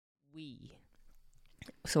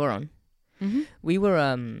So we're on. Mm-hmm. We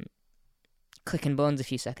were clicking bones a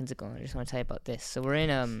few seconds ago. I just want to tell you about this. So we're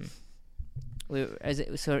in we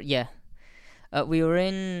were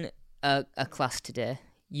in a class today.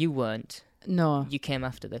 You weren't. No. You came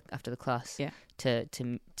after the class. Yeah.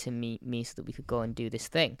 To meet me so that we could go and do this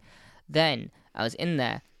thing. Then I was in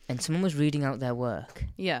there and someone was reading out their work.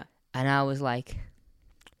 Yeah. And I was like,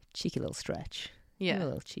 cheeky little stretch. Yeah. A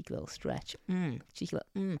little cheeky little stretch. Cheeky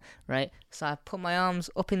little right? So I put my arms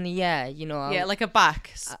up in the air, you know. Yeah, like a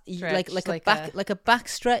back stretch. Like a back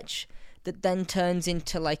stretch that then turns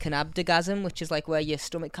into like an abdogasm, which is like where your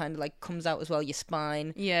stomach kind of like comes out as well, your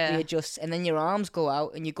spine readjusts, and then your arms go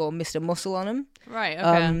out and you go Mr. Muscle on them. Right,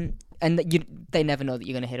 okay. And they never know that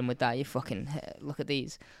you're going to hit them with that. You fucking, look at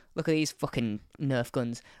these fucking Nerf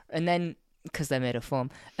guns. And then, because they're made of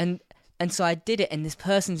foam. And so I did it, and this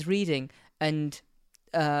person's reading, and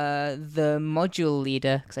the module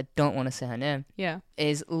leader, because I don't want to say her name,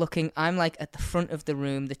 is looking. I'm like at the front of the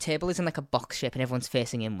room. The table is in like a box shape, and everyone's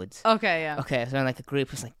facing inwards. Okay, yeah. Okay, so I'm like a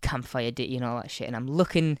group of like campfire ditty and all that shit, and I'm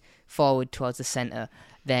looking forward towards the center.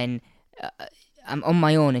 Then I'm on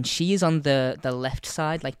my own, and she is on the left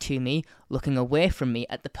side, like to me, looking away from me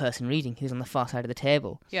at the person reading, who's on the far side of the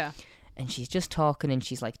table. Yeah. And she's just talking, and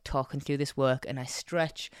she's like talking through this work, and I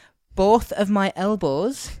stretch both of my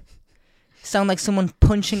elbows. Sound like someone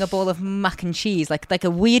punching a bowl of mac and cheese, like a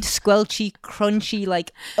weird squelchy, crunchy,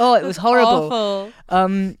 like, oh, it was horrible.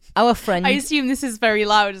 Awful. Our friend. I assume this is very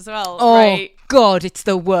loud as well. Oh right? God, it's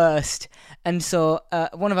the worst. And so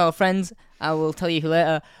one of our friends, I will tell you who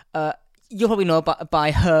later. You'll probably know by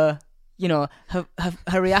her, you know,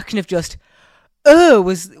 her reaction of just,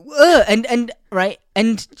 and right,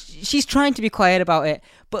 and she's trying to be quiet about it,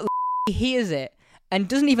 but hears it and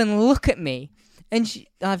doesn't even look at me. And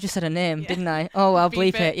I've just said her name, didn't I? Oh, I'll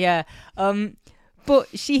bleep it. Yeah. But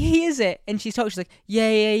she hears it and she's talking. She's like,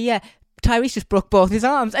 yeah. Tyrese just broke both his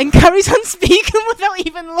arms and carries on speaking without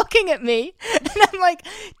even looking at me. And I'm like,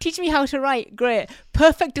 teach me how to write. Great.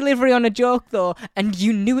 Perfect delivery on a joke, though. And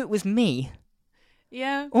you knew it was me.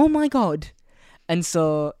 Yeah. Oh, my God. And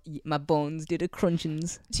so my bones did a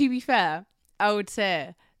crunchins. To be fair, I would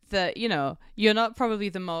say that, you know, you're not probably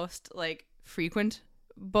the most, like, frequent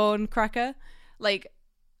bone cracker. Like,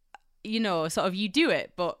 you know, sort of you do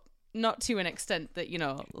it, but not to an extent that, you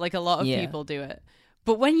know, like a lot of people do it.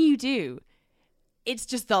 But when you do, it's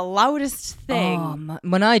just the loudest thing. Oh,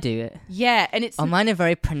 when I do it? Yeah, and it's... Oh, mine are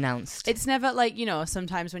very pronounced. It's never like, you know,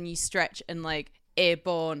 sometimes when you stretch and like a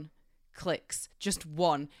bone clicks, just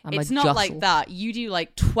one. It's not like that. You do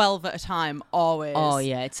like 12 at a time, always. Oh,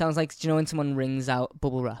 yeah. It sounds like, do you know when someone rings out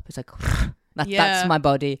bubble wrap? It's like... That's my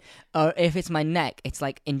body. Or if it's my neck, it's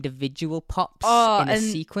like individual pops in a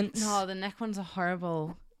sequence. No, the neck ones are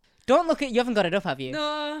horrible. Don't look at... You haven't got it up, have you?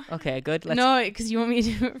 No. Okay, good. No, because you want me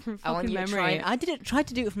to do it from fucking memory. I tried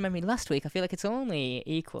to do it from memory last week. I feel like it's only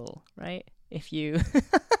equal, right? If you...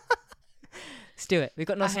 Let's do it. We've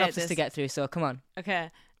got no synopsis to get through, so come on.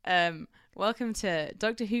 Okay. Welcome to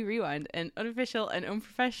Doctor Who Rewind, an unofficial and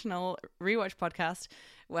unprofessional rewatch podcast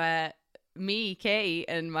where... me, Katie,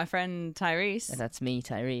 and my friend Tyrese. That's me,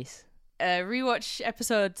 Tyrese. Rewatch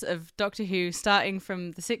episodes of Doctor Who starting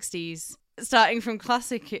from the 60s, starting from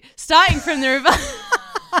the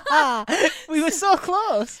revival. We were so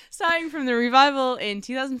close. Starting from the revival in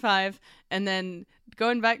 2005, and then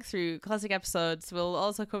going back through classic episodes. We'll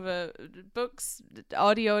also cover books,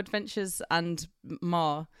 audio adventures, and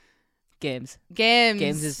more. Games.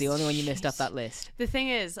 Games is the only one you missed off that list. The thing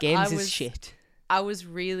is, Games is shit. I was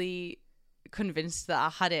really convinced that I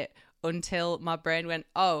had it until my brain went,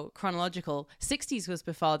 oh, chronological 60s was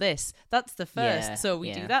before this, that's the first, so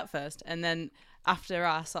we do that first, and then after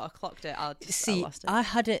I sort of clocked it, I lost it. I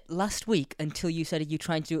had it last week until you said you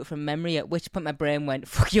trying to do it from memory, at which point my brain went,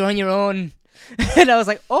 fuck, you're on your own. And I was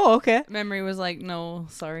like, oh, okay. Memory was like, no,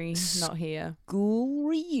 sorry, not here. School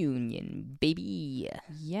reunion, baby.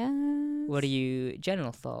 Yeah. What are your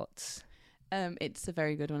general thoughts? It's a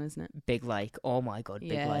very good one, isn't it? Big like. Oh my God.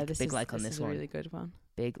 Big like. Big like on this one. A really good one.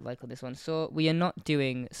 Big like on this one. So we are not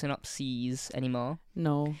doing synopses anymore.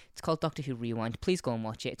 No. It's called Doctor Who Rewind. Please go and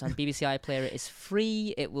watch it. It's on BBC iPlayer. It is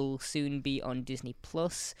free. It will soon be on Disney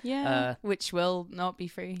Plus. Yeah. Which will not be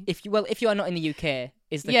free. If you are not in the UK,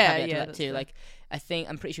 is the caveat to that too. True. Like,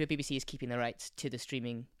 I'm pretty sure BBC is keeping the rights to the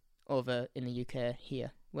streaming over in the UK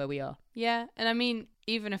here, where we are. Yeah, and I mean,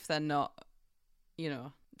 even if they're not, you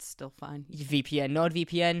know, it's still fine. VPN,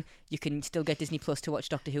 NordVPN. You can still get Disney Plus to watch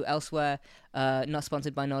Doctor Who elsewhere. Not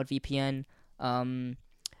sponsored by NordVPN.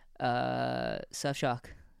 Surfshark.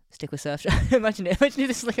 Stick with Surfshark. Imagine if this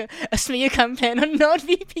is like a smear campaign on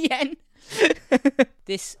NordVPN.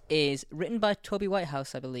 This is written by Toby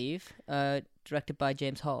Whitehouse, I believe. Directed by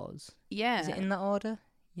James Hawes. Yeah. Is it in that order?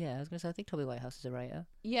 Yeah, I was going to say, I think Toby Whitehouse is a writer.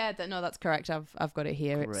 Yeah, no, that's correct. I've got it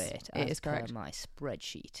here. Great. It is correct. My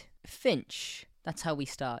spreadsheet. Finch. That's how we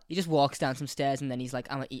start. He just walks down some stairs and then he's like,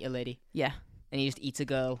 I'm going to eat a lady. Yeah. And he just eats a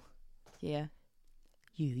girl. Yeah.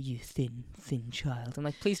 You thin child. I'm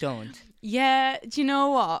like, please don't. Yeah, do you know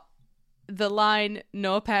what? The line,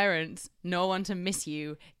 no parents, no one to miss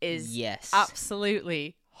you, is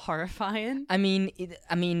absolutely horrifying. I mean,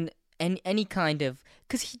 any kind of...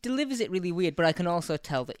 Because he delivers it really weird, but I can also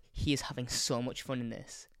tell that he is having so much fun in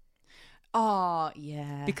this. Oh,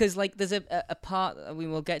 yeah. Because, like, there's a part, we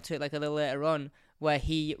will get to it, like, a little later on, where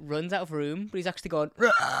he runs out of room, but he's actually going...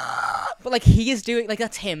 But, like, he is doing... Like,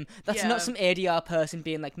 that's him. That's not some ADR person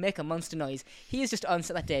being like, make a monster noise. He is just on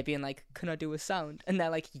set that day being like, can I do a sound? And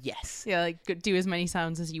they're like, yes. Yeah, like, do as many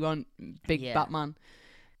sounds as you want, big Batman.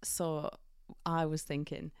 So, I was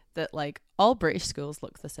thinking that, like, all British schools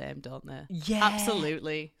look the same, don't they? Yeah.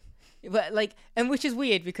 Absolutely. But, like, and which is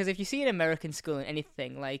weird, because if you see an American school in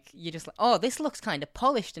anything, like, you're just like, oh, this looks kind of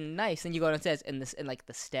polished and nice, and you go downstairs, and like,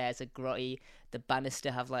 the stairs are grotty, the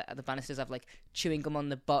banisters have, like, chewing gum on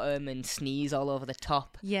the bottom, and sneeze all over the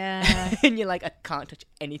top. Yeah. And you're like, I can't touch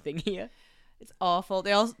anything here. It's awful.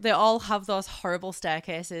 They all have those horrible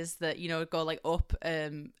staircases that, you know, go, like, up,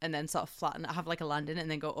 and then sort of flatten, have, like, a landing, and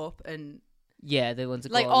then go up, and... Yeah, the ones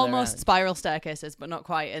that like go all almost around. Spiral staircases, but not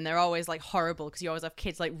quite, and they're always like horrible because you always have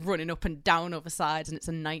kids like running up and down over sides, and it's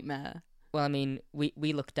a nightmare. Well, I mean, we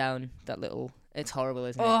look down that little... It's horrible,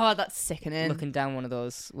 isn't it? Oh, that's sickening. Looking down one of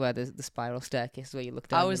those where there's the spiral staircase where you look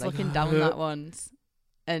down. I was like, looking down that once,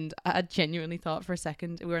 and I genuinely thought for a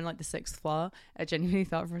second, we were in like the 6th floor, I genuinely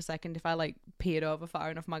thought for a second if I like peered over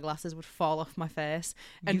far enough, my glasses would fall off my face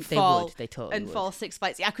and fall. They totally would. Fall 6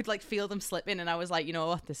 flights. Yeah, I could like feel them slipping, and I was like, you know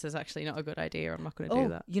what, this is actually not a good idea. I'm not going to do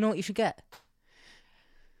that. You know what you should get?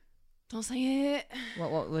 Don't say it.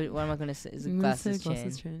 What am I going to say? Is it glasses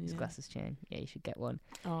chain? It's glasses chain. Yeah, you should get one.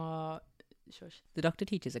 Oh, shush. The doctor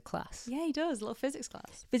teaches a class. Yeah, he does. A little physics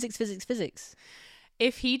class. Physics.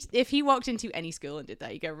 If he walked into any school and did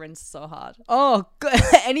that, he'd get rinsed so hard. Oh,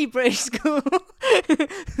 any British school.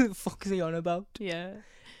 The fuck is he on about? Yeah.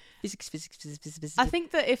 Physics. I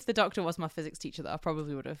think that if the doctor was my physics teacher, that I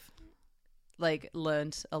probably would have like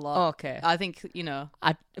learned a lot. Okay. I think, you know.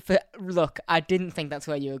 Look, I didn't think that's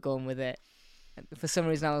where you were going with it. For some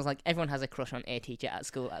reason, I was like, everyone has a crush on a teacher at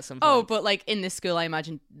school at some point. Oh, but like in this school, I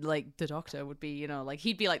imagine like the doctor would be, you know, like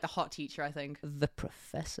he'd be like the hot teacher, I think. The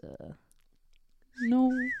professor.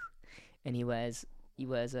 No. And he wears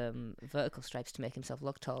vertical stripes to make himself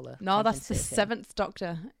look taller. No, that's the 7th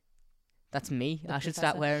Doctor. That's me. The I should professor.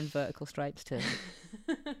 start wearing vertical stripes to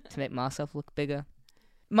make myself look bigger.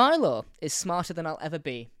 Milo is smarter than I'll ever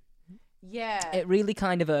be. Yeah. It really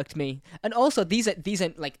kind of irked me. And also, these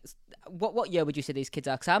are like, what year would you say these kids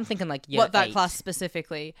are? Because I'm thinking like year What, that 8. class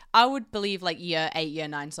specifically? I would believe like year 8, year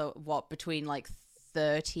 9. So what, between like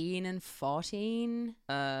 13 and 14?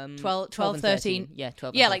 12, 13. Yeah,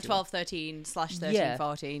 12 Yeah, and like 13. 12, 13 / 13, Yeah.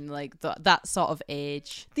 14. Like that sort of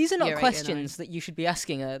age. These are not year 8, year questions that you should be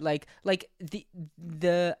asking her. Like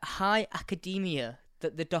the high academia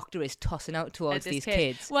that the doctor is tossing out towards these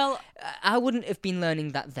kids. Well, I wouldn't have been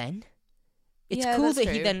learning that then. It's Yeah, cool that's that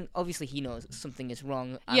he true. then, obviously he knows something is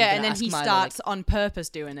wrong. yeah, and then he starts on purpose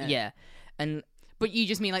doing it. Yeah, and But you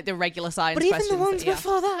just mean like the regular science but even questions. the ones yeah.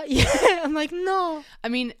 before that, yeah, I'm like, no. I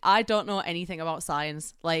mean, I don't know anything about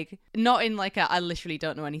science. Like, not in like I literally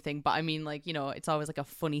don't know anything, but I mean, like, you know, it's always like a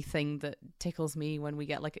funny thing that tickles me when we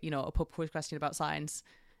get like, you know, a pub quiz question about science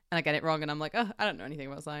and I get it wrong and I'm like, oh, I don't know anything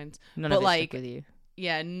about science. None But of it like, stuck with you.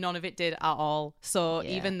 Yeah, none of it did at all. So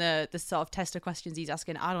Yeah. even the sort of tester questions he's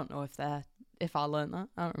asking, I don't know if I learned that.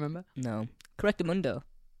 I don't remember. No. Correctamundo.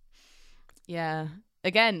 Yeah.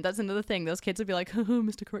 Again, that's another thing. Those kids would be like, oh,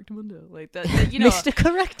 Mr. Correctamundo. Like, that, you know, Mr.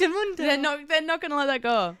 Correctamundo. they're not going to let that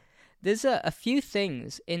go. There's a few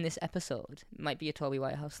things in this episode, might be a Toby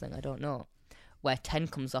Whitehouse thing, I don't know, where 10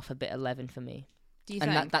 comes off a bit 11 for me. Do you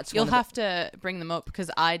And think? that's You'll one of have to bring them up because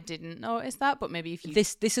I didn't notice that, but maybe if you...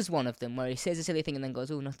 This is one of them where he says a silly thing and then goes,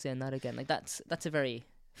 oh, not saying that again. Like, that's a very...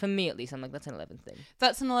 For me, at least, I'm like, that's an 11 thing.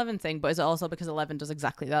 That's an 11 thing, but is it also because 11 does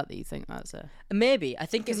exactly that you think that's a... Maybe. I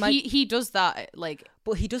think it might... He does that, like...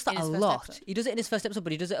 But he does that in a his first lot. episode. He does it in his first episode,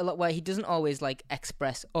 but he does it a lot where he doesn't always, like,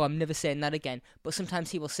 express, oh, I'm never saying that again. But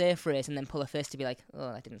sometimes he will say a phrase and then pull a face to be like,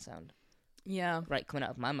 oh, that didn't sound Yeah. right coming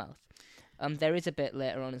out of my mouth. There is a bit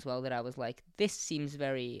later on as well that I was like, this seems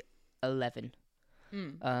very 11.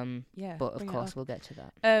 Yeah. But, of bring it course, up. we'll get to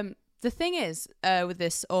that. The thing is, with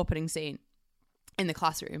this opening scene in the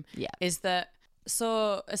classroom, Yeah. is that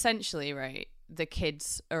So essentially, right, the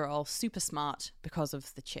kids are all super smart because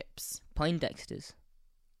of the chips. Poindexters.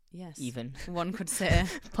 Yes. Even. One could say.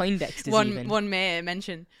 Poindexters even. One may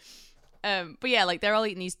mention. But yeah, like they're all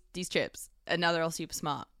eating these chips and now they're all super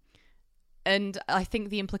smart. And I think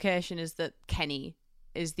the implication is that Kenny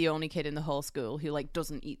is the only kid in the whole school who like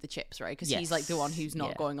doesn't eat the chips, right? Because he's like the one who's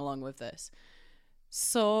not going along with this.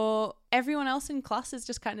 So everyone else in class is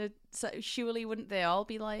just kind of, surely wouldn't they all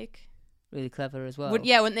be like really clever as well?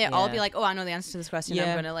 Wouldn't they all be like, oh, I know the answer to this question,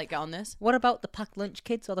 I'm gonna like get on this? What about the packed lunch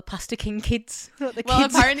kids or the Pasta King kids? Well,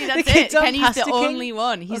 apparently that's it. Kenny's the only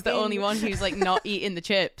one. He's the only one who's like not eating the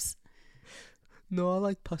chips. No, I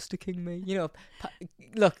like Pasta King, mate. You know,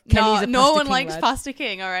 look, Kenny's no one King likes lad. Pasta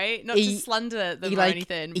King, all right? Not to slander them or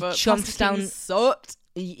anything, but chomps Pasta King sucked.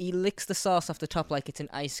 He licks the sauce off the top like it's an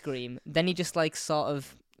ice cream. Then he just like sort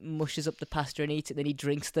of mushes up the pasta and eats it. Then he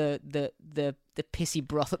drinks the pissy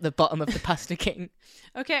broth at the bottom of the Pasta King.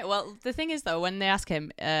 Okay, well, the thing is though, when they ask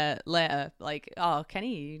him later, like, "Oh,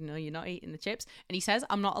 Kenny, you know, you're not eating the chips," and he says,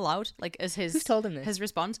 "I'm not allowed," like as Who's told him this? his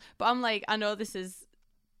response. But I'm like, I know this is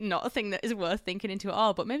not a thing that is worth thinking into at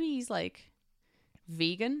all. But maybe he's like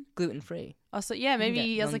vegan, gluten free. Oh, so yeah, maybe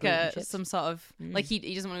he has like some sort of like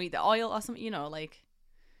he doesn't want to eat the oil or something. You know, like.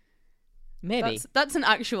 Maybe that's an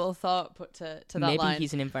actual thought put to that line. Maybe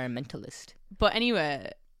he's an environmentalist. But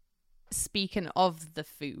anyway, speaking of the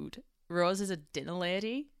food, Rose is a dinner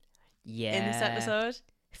lady. Yeah. In this episode,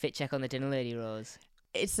 fit check on the dinner lady, Rose.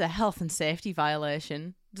 It's a health and safety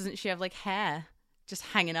violation. Doesn't she have like hair just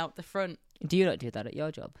hanging out the front? Do you not do that at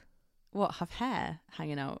your job? What, have hair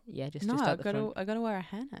hanging out? Yeah, just I out the front. gotta wear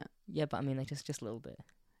a hairnet. Yeah, but I mean, like just a little bit,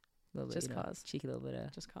 Just cause, cheeky little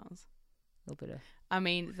bit, just cause. A little bit of. I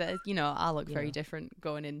mean, I look very different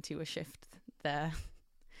going into a shift there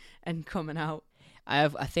and coming out. I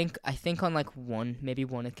think on like maybe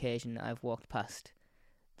one occasion I've walked past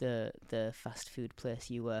the fast food place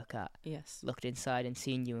you work at. Yes. Looked inside and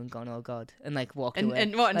seen you and gone, oh God, and like walked away.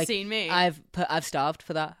 And what? Like, and seen me? I've starved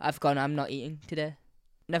for that. I've gone. I'm not eating today.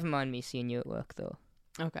 Never mind me seeing you at work though.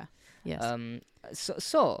 Okay. Yes.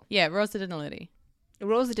 So yeah, Rose the dinner lady.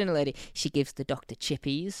 Rose the dinner lady, she gives the doctor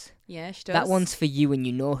chippies. Yeah, she does. That one's for you and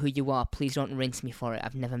you know who you are. Please don't rinse me for it.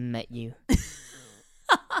 I've never met you.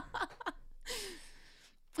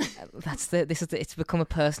 It's become a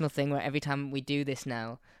personal thing where every time we do this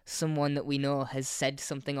now, someone that we know has said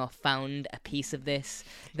something or found a piece of this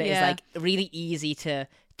that is like really easy to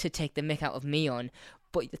take the mick out of me on.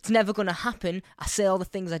 But it's never going to happen. I say all the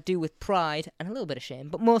things I do with pride and a little bit of shame,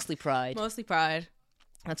 but mostly pride. Mostly pride.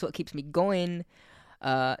 That's what keeps me going.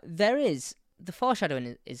 The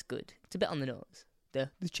foreshadowing is good. It's a bit on the nose. The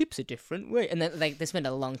chips are different. Wait, and then like they spend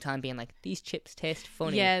a long time being like, these chips taste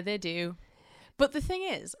funny. Yeah, they do. But the thing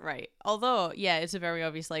is, right, although, yeah, it's a very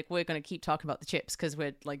obvious, like, we're going to keep talking about the chips because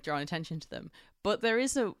we're, like, drawing attention to them. But there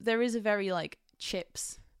is a very, like,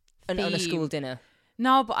 chips on a school dinner.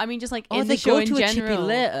 No, but I mean, just, like, in the show in general. They go to a chippy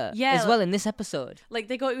later as well in this episode. Like,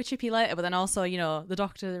 they go to a chippy later, but then also, you know, the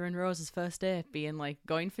doctor and Rose's first date being, like,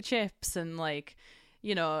 going for chips and, like,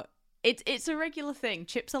 you know... It's a regular thing.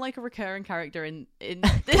 Chips are like a recurring character in this.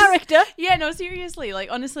 Character? Yeah, no, seriously.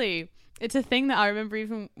 Like, honestly, it's a thing that I remember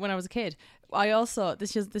even when I was a kid. I also,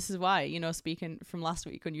 this is why, you know, speaking from last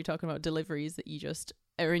week when you were talking about deliveries that you just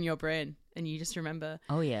are in your brain and you just remember.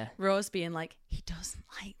 Oh, yeah. Rose being like, he doesn't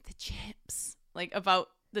like the chips. Like, about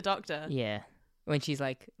the doctor. Yeah. When she's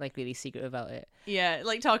like really secret about it. Yeah,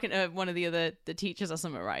 like talking to one of the teachers or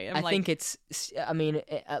something, right? I think it's, I mean,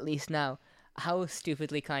 at least now, how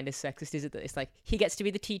stupidly kind of sexist is it that it's like he gets to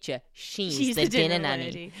be the teacher, she's the dinner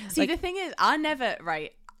nanny. See, like, the thing is, I never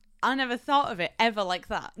thought of it ever like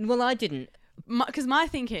that. Well, I didn't, because my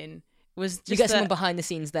thinking was just you get someone behind the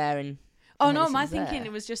scenes there and. Oh no, my thinking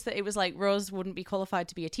it was just that it was like Rose wouldn't be qualified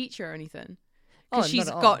to be a teacher or anything because she's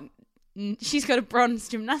got a bronze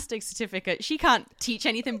gymnastics certificate. She can't teach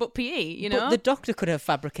anything but PE, you know. But the doctor could have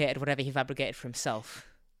fabricated whatever he fabricated for himself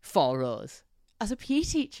for Rose as a PE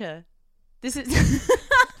teacher. This is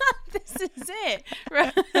this is it.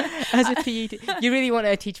 As a PE, you really want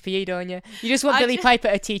her to teach PE, don't you? You just want Billie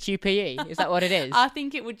Piper to teach you PE. Is that what it is? I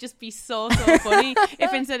think it would just be so funny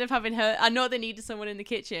if instead of having her, I know they needed someone in the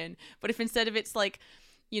kitchen, but if instead of it's like,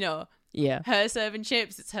 you know, her serving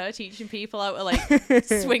chips, it's her teaching people how to like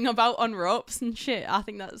swing about on ropes and shit. I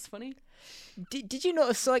think that's funny. Did you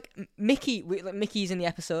notice, like, Mickey's in the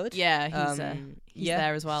episode? Yeah, he's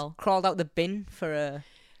there as well. Crawled out the bin for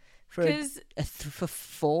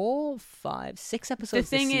 4, 5, 6 episodes.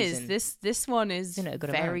 The thing this is, this one is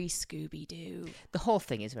very Scooby-Doo. The whole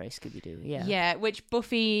thing is very Scooby-Doo. Yeah. Yeah, which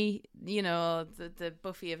Buffy, you know, the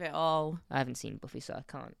Buffy of it all. I haven't seen Buffy, so I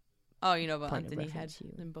can't Oh, you know about point of Anthony Head reference,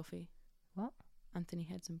 you. and Buffy. What? Anthony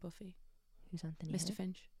Head's in Buffy. Who's Anthony Mr. Head?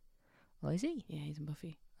 Finch. Oh, is he? Yeah, he's in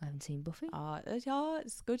Buffy. I haven't seen Buffy. Yeah,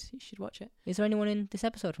 it's good. You should watch it. Is there anyone in this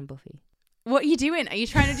episode from Buffy? What are you doing? Are you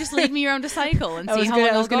trying to just lead me around a cycle and see how long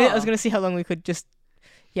I was I'll gonna see how long we could just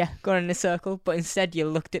go in a circle, but instead you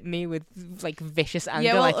looked at me with like vicious anger,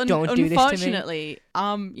 Yeah, well, like don't do this to me. Unfortunately,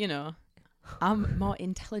 I'm more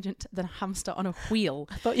intelligent than a hamster on a wheel.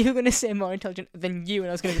 I thought you were gonna say more intelligent than you, and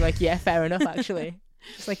I was gonna be like, yeah, fair enough, actually.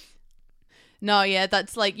 It's like, no, yeah,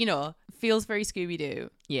 that's like, feels very Scooby-Doo.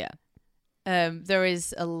 yeah. There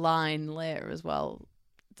is a line later as well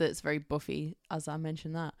that's very Buffy, as I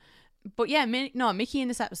mentioned that. But yeah, Mickey in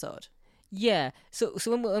this episode. Yeah. So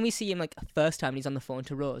when we see him like first time, he's on the phone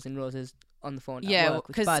to Rose, and Rose is on the phone at work.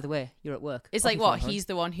 Which, by the way, you're at work. It's Off like your what phone, he's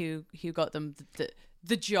the one who got them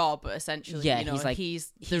the job essentially. Yeah,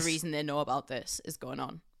 he's the reason they know about this is going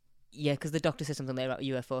on. Yeah, because the doctor says something later about a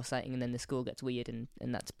UFO sighting, and then the school gets weird, and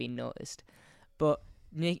that's been noticed. But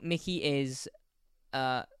Mickey is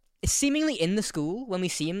seemingly in the school when we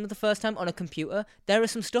see him the first time on a computer. There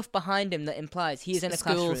is some stuff behind him that implies he is in a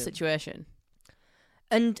school classroom situation.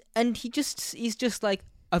 And he's just like,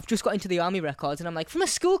 I've just got into the army records, and I'm like, from a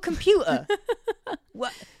school computer?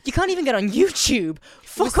 What? You can't even get on YouTube.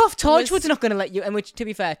 Fuck off. Torchwood's not going to let you. And which, to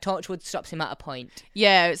be fair, Torchwood stops him at a point.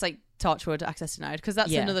 Yeah, it's like Torchwood access denied, because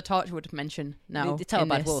that's another Torchwood mention now. It's Tell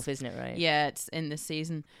Bad Wolf, isn't it, right? Yeah, it's in this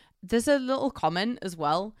season. There's a little comment as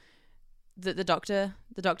well that the doctor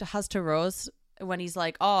has to Rose when he's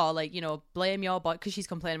like, oh, like, blame your boy, because she's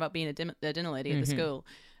complaining about being a dinner lady at the school.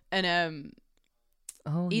 And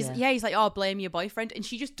he's like, oh, blame your boyfriend, and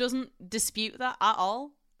she just doesn't dispute that at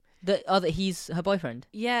all. That he's her boyfriend.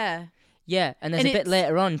 Yeah, and there's a bit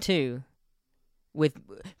later on too, with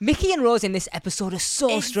Mickey and Rose in this episode are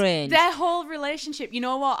so strange. Their whole relationship. You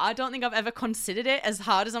know what? I don't think I've ever considered it as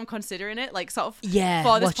hard as I'm considering it. Like sort of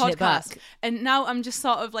for this podcast, and now I'm just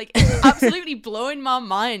sort of like it's absolutely blowing my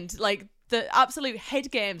mind. Like the absolute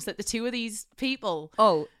head games that the two of these people.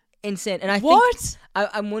 Oh. Insane. And I think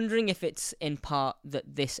I'm wondering if it's in part that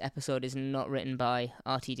this episode is not written by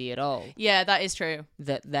RTD at all. Yeah, that is true.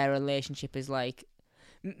 That their relationship is like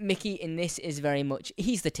Mickey in this is very much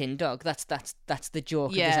he's the tin dog. That's the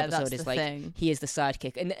joke of this episode. That's is the like thing. He is the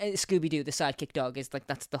sidekick, and Scooby-Doo, the sidekick dog, is like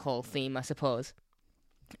that's the whole theme, I suppose.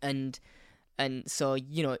 And so,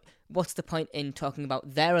 what's the point in talking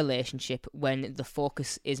about their relationship when the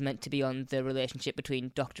focus is meant to be on the relationship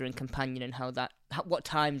between Doctor and companion, and what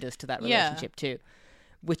time does to that relationship too,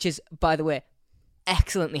 which is, by the way,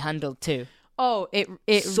 excellently handled too. Oh, it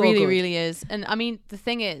So really, good. really is. And I mean, the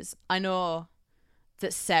thing is, I know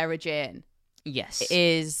that Sarah Jane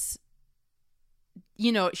is,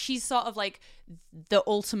 she's sort of like the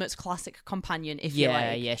ultimate classic companion, if you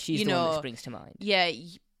like. Yeah, she's the one that springs to mind. Yeah,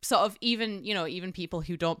 sort of even people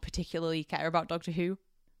who don't particularly care about Doctor Who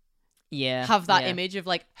have that image of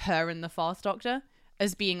like her and the Fourth Doctor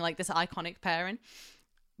as being like this iconic pairing.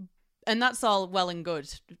 And that's all well and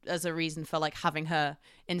good as a reason for like having her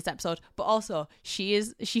in this episode, but also she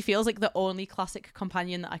feels like the only classic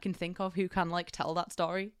companion that I can think of who can like tell that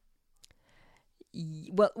story.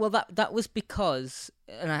 Well, that was because,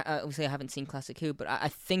 and I obviously I haven't seen Classic Who, but I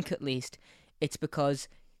think at least it's because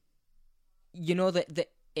the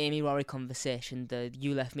Amy Rory conversation, the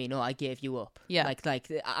you left me, no, I gave you up. Yeah. Like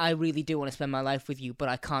I really do want to spend my life with you, but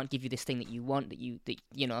I can't give you this thing that you want, that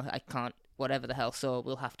I can't, whatever the hell, so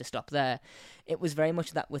we'll have to stop there. It was very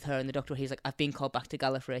much that with her and the Doctor. He's like, I've been called back to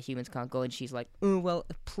Gallifrey, humans can't go, and she's like, oh, well,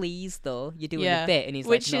 please, though, you're doing a bit. And he's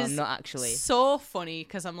like, no, I'm not actually. So funny,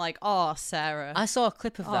 because I'm like, oh, Sarah. I saw a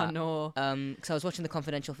clip of that. Oh, no. Because I was watching The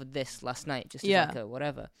Confidential for this last night, just as like a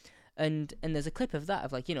whatever. And there's a clip of that,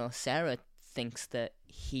 of like, Sarah thinks that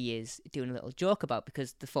he is doing a little joke about,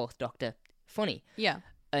 because the Fourth Doctor funny. Yeah.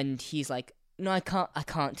 And he's like, no, I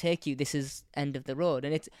can't take you. This is end of the road.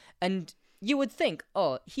 And you would think,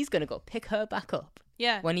 oh, he's gonna go pick her back up.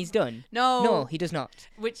 Yeah. When he's done. No, he does not.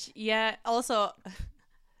 Which also a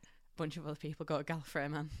bunch of other people go to Gallifrey,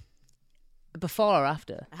 man. Before or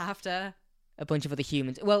after? After. A bunch of other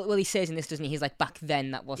humans. Well, he says in this, doesn't he? He's like, back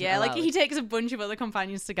then that wasn't allowed. Like he takes a bunch of other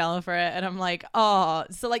companions to Gallifrey, and I'm like, oh,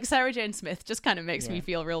 so like Sarah Jane Smith just kind of makes me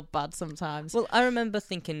feel real bad sometimes. Well, I remember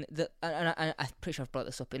thinking that, and I'm pretty sure I've brought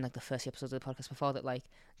this up in like the first episodes of the podcast before, that like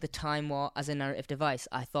the Time War as a narrative device,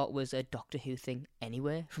 I thought was a Doctor Who thing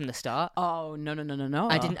anyway from the start. Oh no!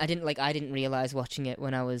 I didn't realize watching it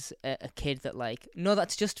when I was a kid that like, no,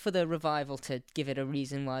 that's just for the revival to give it a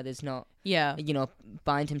reason why there's not. Yeah.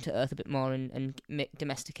 Bind him to Earth a bit more and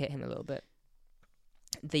domesticate him a little bit.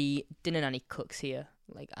 The dinner nanny cooks here,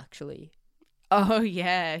 like, actually, Oh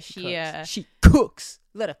yeah, she cooks.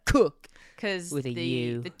 Let her cook. Because With a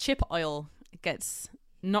U. the chip oil gets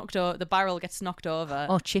knocked over. The barrel gets knocked over.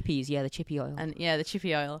 Oh, chippies. Yeah, the chippy oil. And yeah, the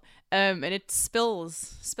chippy oil. And it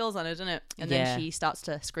spills on her, doesn't it? And then she starts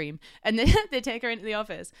to scream. And then they take her into the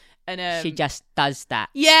office. And she just does that.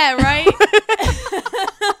 Yeah, right.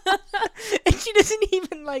 And she doesn't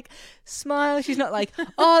even like smile. She's not like,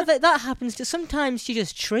 oh, that happens to. Sometimes she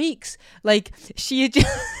just shrieks. Like she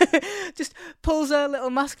just pulls her little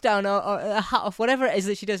mask down or a hat off, whatever it is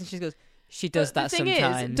that she does, and she goes, she does that sometimes. The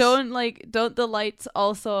thing is, don't the lights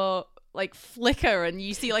also like flicker and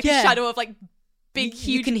you see like a shadow of like big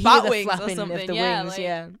huge you can bat hear the wings flapping or something? of the yeah, wings. like...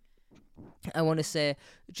 Yeah. I want to say,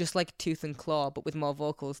 just like Tooth and Claw, but with more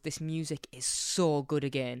vocals, this music is so good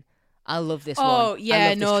again. I love this one. Oh,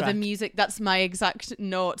 yeah, no, the music, that's my exact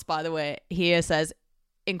notes, by the way. Here says,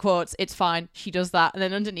 in quotes, it's fine, she does that. And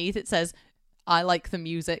then underneath it says, I like the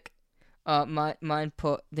music. Mine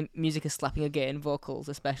put, the music is slapping again, vocals,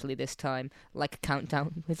 especially this time, like a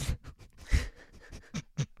countdown with...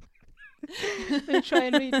 Try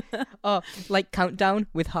and read. Oh, like countdown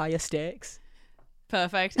with higher stakes.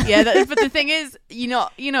 Perfect. Yeah, but the thing is, you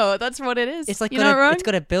know, that's what it is. It's like it's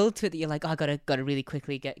got a build to it that you're like, oh, I gotta really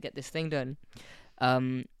quickly get this thing done.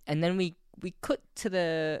 And then we cut to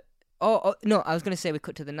the. Oh no, I was gonna say we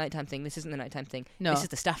cut to the nighttime thing. This isn't the nighttime thing. No, this is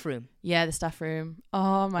the staff room. Yeah, the staff room.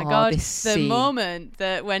 Oh my god, the moment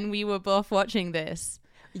that when we were both watching this.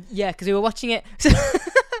 Yeah, because we were watching it.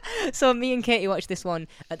 So me and Katie watched this one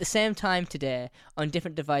at the same time today on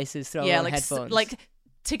different devices through our own headphones. like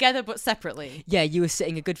together but separately. Yeah, you were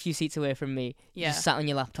sitting a good few seats away from me. Yeah, you sat on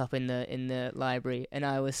your laptop in the library, and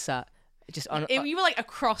I was sat just on. You were like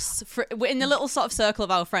across in the little sort of circle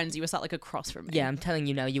of our friends. You were sat like across from me. Yeah, I'm telling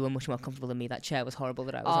you now, you were much more comfortable than me. That chair was horrible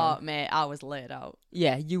that I was on. Oh mate, I was laid out.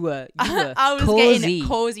 Yeah, you were. I was cozy. getting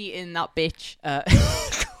cozy in that bitch.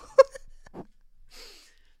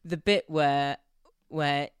 The bit where,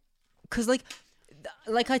 because like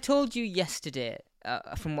I told you yesterday.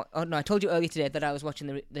 I told you earlier today that I was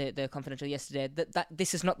watching the Confidential yesterday. That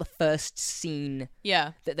this is not the first scene.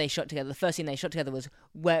 Yeah. That they shot together. The first scene they shot together was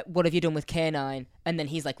what have you done with K9? And then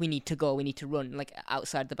he's like, we need to go, we need to run, like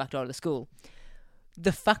outside the back door of the school.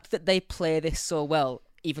 The fact that they play this so well,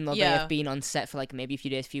 even though they have been on set for like maybe a few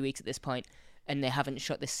days, few weeks at this point, and they haven't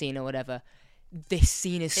shot this scene or whatever. This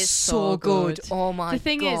scene is so good. Oh my god. The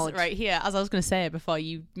thing is, right here, as I was going to say before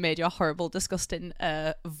you made your horrible, disgusting,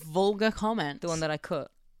 vulgar comment. The one that I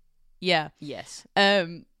cut? Yeah. Yes.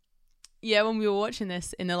 Yeah, when we were watching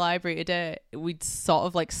this in the library today, we'd sort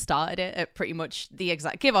of like started it at pretty much the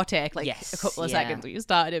exact, give or take, like a couple of seconds. We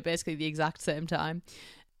started it basically the exact same time.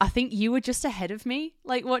 I think you were just ahead of me,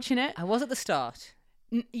 like watching it. I was at the start.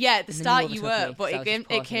 Yeah, at the start you were, but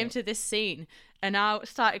it came to this scene, and I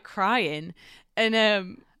started crying. And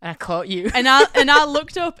I caught you. and I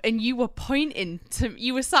looked up, and you were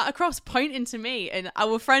sat across pointing to me, and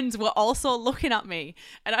our friends were also looking at me.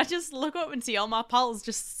 And I just look up and see all my pals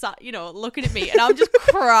just sat, looking at me, and I'm just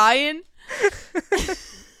crying.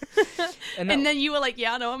 and then you were like,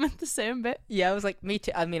 yeah, I know, I'm at the same bit. Yeah, I was like, me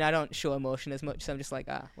too. I mean, I don't show emotion as much, so I'm just like,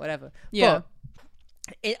 whatever. Yeah.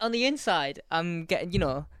 But on the inside, I'm getting,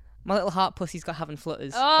 my little heart pussy's got having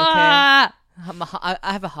flutters. Ah! Okay. I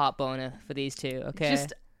have a heart boner for these two, okay?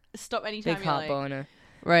 Just stop anytime. Big heart boner.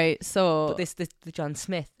 Right, so... But the John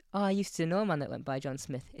Smith. Oh, I used to know a man that went by John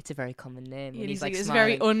Smith. It's a very common name. And he's like it's a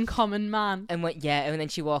smiling. very uncommon man. And then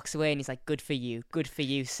she walks away and he's like, good for you,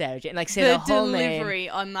 Sarah. And like say the whole name. The delivery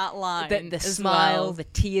on that line. The smile, the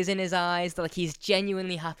tears in his eyes. Like he's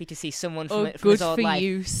genuinely happy to see someone from his old life. Good for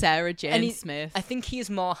you, Sarah Jane Smith. I think he is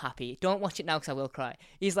more happy. Don't watch it now because I will cry.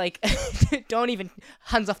 He's like, don't even,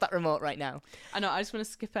 hands off that remote right now. I know, I just want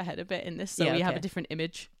to skip ahead a bit in this so we have a different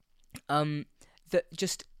image.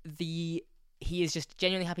 He is just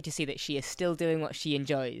genuinely happy to see that she is still doing what she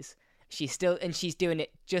enjoys. She's doing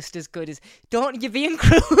it just as good as. Don't you being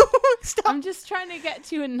cruel? Stop. I'm just trying to get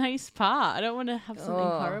to a nice part. I don't want to have something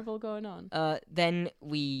horrible going on.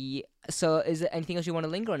 So is there anything else you want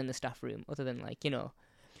to linger on in the staff room other than wait,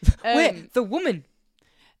 the woman.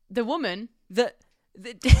 The woman. The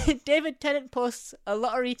David Tennant posts a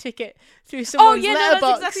lottery ticket through someone's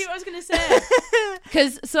letterbox. That's exactly what I was going to say.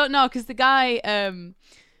 Because the guy,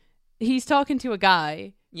 he's talking to a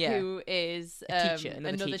guy who is a teacher,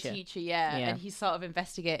 another teacher, and he's sort of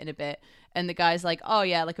investigating a bit. And the guy's like, oh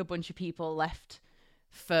yeah, like a bunch of people left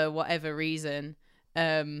for whatever reason,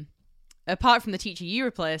 apart from the teacher you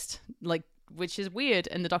replaced, like, which is weird.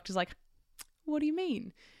 And the doctor's like, what do you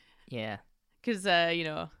mean? Yeah, because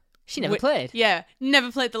she never played. Yeah,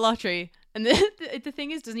 never played the lottery. And the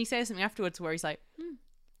thing is, doesn't he say something afterwards where he's like,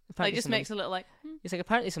 Like, just makes a little like. He's like,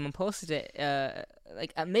 apparently someone posted it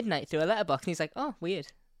like at midnight through a letterbox, and he's like, oh, weird.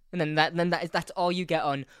 And then that's all you get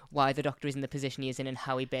on why the Doctor is in the position he is in, and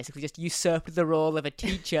how he basically just usurped the role of a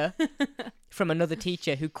teacher from another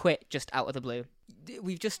teacher who quit just out of the blue.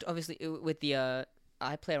 We've just obviously with the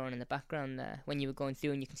iPlayer on in the background there, when you were going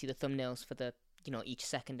through and you can see the thumbnails for the each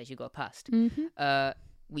second as you go past.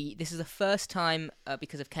 This is the first time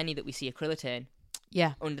because of Kenny that we see Acrylotane.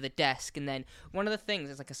 Yeah. Under the desk, and then one of the things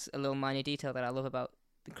is like a little minor detail that I love about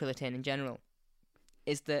the Acrylotane in general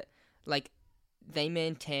is that like they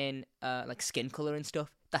maintain like skin color and stuff.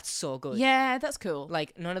 That's so good. Yeah, that's cool.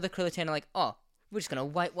 Like none of the Acrylotane are like, oh, we're just gonna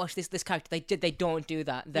whitewash this character. They don't do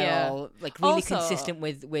that. They're all like really also, consistent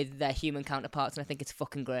with their human counterparts, and I think it's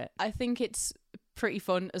fucking great. I think it's pretty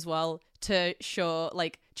fun as well to show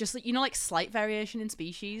like just like slight variation in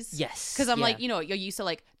species. Yes, because I'm like you're used to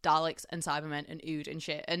like Daleks and Cybermen and Ood and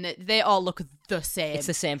shit, and they all look the same. It's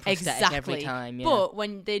the same prosthetic every time. Yeah. But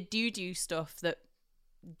when they do stuff that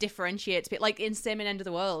differentiates, like in Same in End of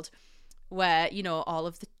the World, where all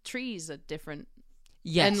of the trees are different.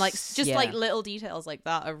 Yes, and like just like little details like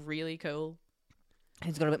that are really cool.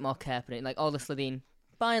 It's got a bit more care put in. Like all the Slitheen,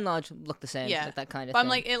 by and large, look the same. Yeah, like that kind of. But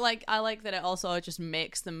thing. I'm like I like that it also just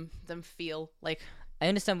makes them feel like. I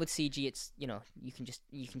understand with CG, it's you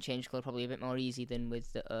can change color probably a bit more easy than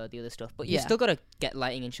with the other stuff, but you still got to get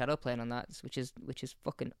lighting and shadow playing on that, which is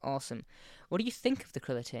fucking awesome. What do you think of the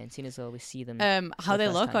Acrylotane, seeing as though we see them? How they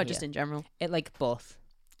look, or just in general? It like both.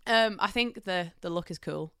 I think the look is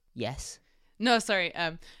cool. Yes. No, sorry.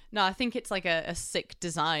 No, I think it's like a sick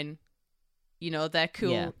design. They're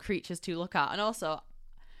cool creatures to look at, and also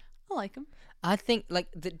I like them. I think, like,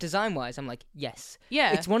 the design-wise, I'm like, yes.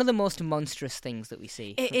 Yeah. It's one of the most monstrous things that we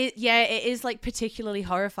see. It is, like, particularly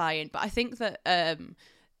horrifying, but I think that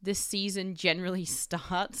this season generally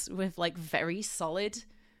starts with, like, very solid.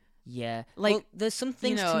 Yeah. Like, there's some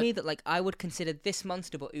things to me that, like, I would consider this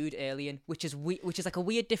monster but Ood alien, which is like a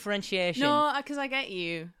weird differentiation. No, because I get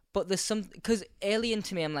you. But there's some... Because alien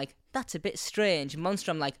to me, I'm like, that's a bit strange.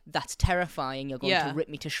 Monster, I'm like, that's terrifying. You're going to rip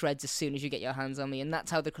me to shreds as soon as you get your hands on me. And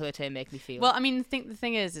that's how the Acrylotane make me feel. Well, I mean, the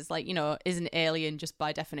thing is like, is an alien just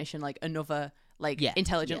by definition like another like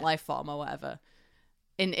intelligent life form or whatever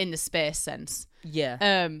in the space sense.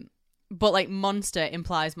 Yeah. But like monster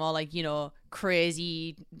implies more like,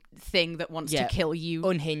 crazy thing that wants to kill you.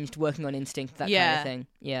 Unhinged, working on instinct, that kind of thing.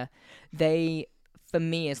 Yeah. They, for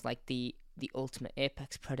me, is like the ultimate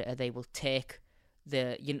apex predator. They will take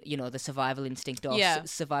the the survival instinct or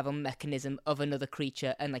survival mechanism of another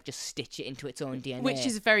creature and like just stitch it into its own DNA, which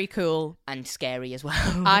is very cool and scary as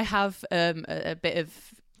well. I have a bit of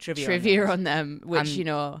trivia on them, which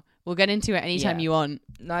we'll get into it anytime you want.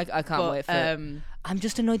 No, I can't wait for it. I'm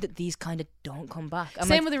just annoyed that these kind of don't come back.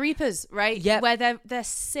 Same with the Reapers, right? Yeah, where they're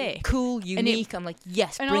sick, cool, unique. I'm like,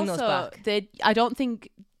 yes, bring those back. I don't think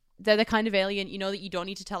they're the kind of alien, that you don't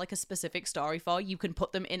need to tell like a specific story for. You can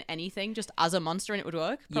put them in anything just as a monster and it would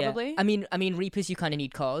work, probably. Yeah. I mean, Reapers, you kind of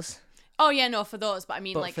need cause. Oh, yeah, no, for those. But I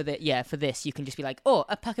mean, like... for this, you can just be like, oh,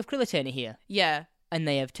 a pack of Acrylotane are here. Yeah. And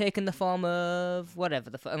they have taken the form of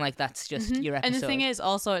whatever. And like, that's just your episode. And the thing is,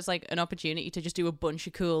 also, it's like an opportunity to just do a bunch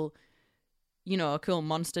of cool, cool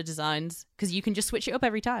monster designs. Because you can just switch it up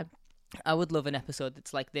every time. I would love an episode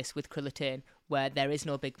that's like this with Acrylotane, where there is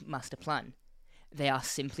no big master plan. They are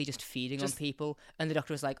simply just feeding on people, and the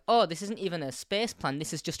Doctor is like, "Oh, this isn't even a space plan.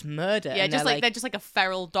 This is just murder." Yeah, and just like they're just like a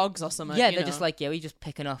feral dogs or something. Yeah, they're just like, we're just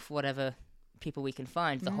picking off whatever people we can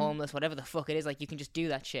find, the homeless, whatever the fuck it is. Like, you can just do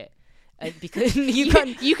that shit because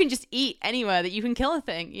you can just eat anywhere that you can kill a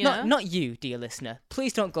thing. Not you, dear listener.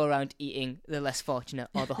 Please don't go around eating the less fortunate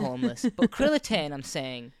or the homeless. But Acrylotane, I'm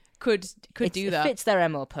saying, could do that. It fits their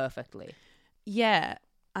MO perfectly. Yeah,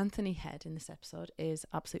 Anthony Head in this episode is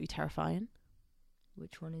absolutely terrifying.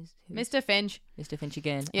 Which one is who? Mr. Finch? Mr. Finch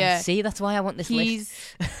again. Yeah. See, that's why I want this list.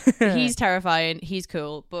 He's terrifying. He's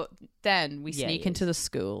cool. But then we sneak into the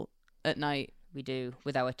school at night. We do,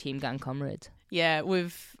 with our team gang comrades. Yeah,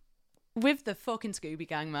 with the fucking Scooby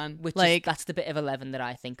Gang, man. Which is, that's the bit of 11 that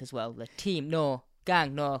I think as well. The team, no.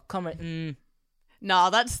 Gang, no. Comrade, No,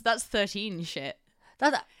 that's 13 shit.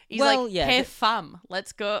 He's hey fam,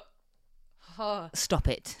 let's go. Oh. Stop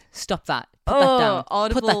it. Stop that. Put that down.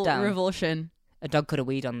 Audible Put that down. revulsion. A dog could have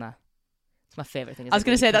weed on that. It's my favourite thing. I was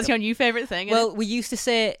going to say, that's your new favourite thing. Well, we used to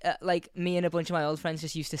say, like, me and a bunch of my old friends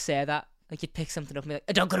just used to say that. Like you'd pick something up and be like,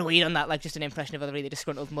 don't go to eat on that. Like just an impression of a really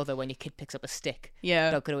disgruntled mother when your kid picks up a stick. Yeah.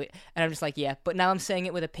 Don't go to eat. And I'm just like, yeah. But now I'm saying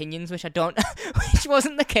it with opinions, which which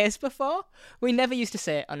wasn't the case before. We never used to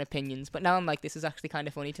say it on opinions, but now I'm like, this is actually kind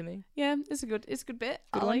of funny to me. Yeah, it's a good bit.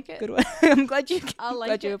 I like it. Good one. I'm glad you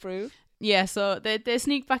approve. Yeah, so they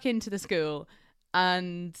sneak back into the school,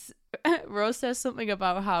 and Rose says something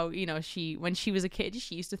about how, you know, when she was a kid,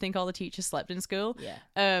 she used to think all the teachers slept in school.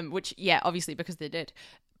 Yeah. Which, yeah, obviously because they did.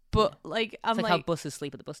 But like, I'm it's like how buses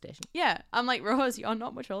sleep at the bus station. Yeah, I'm like, Rose, you're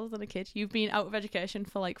not much older than a kid. You've been out of education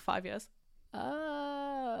for like 5 years.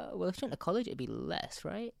 Well, if she went to college, it'd be less,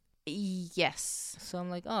 right? Yes. So I'm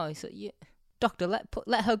like, oh, so yeah, doctor,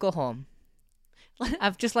 let her go home.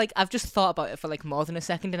 I've just thought about it for like more than a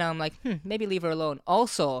second, and now I'm like, maybe leave her alone.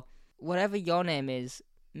 Also, whatever your name is,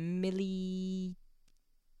 Millie.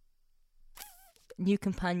 New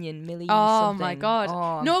companion, Millie. Oh something. my god!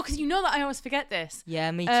 Oh. No, because you know that I always forget this.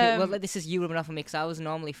 Yeah, me too. Well, like, this is you rubbing off on me because I was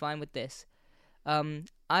normally fine with this.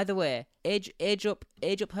 Either way, age up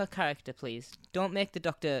her character, please. Don't make the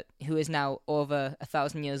Doctor, who is now over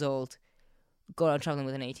 1,000 years old, go around traveling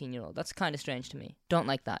with an 18-year-old. That's kind of strange to me. Don't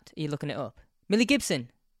like that. Are you looking it up? Millie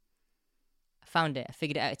Gibson. I found it. I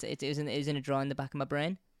figured it out. It was in a drawer in the back of my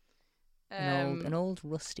brain. An old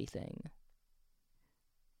rusty thing.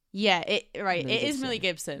 Yeah, it Millie is Millie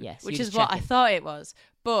Gibson, yes, which is what I thought it was.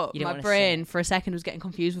 But my brain for a second was getting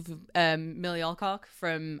confused with Millie Alcock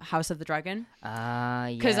from House of the Dragon. Ah,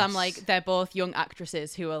 yes. Because I'm like, they're both young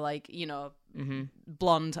actresses who are like, you know,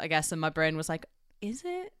 blonde, I guess. And my brain was like, is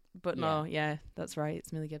it? But no, yeah, that's right.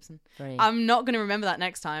 It's Millie Gibson. I'm not going to remember that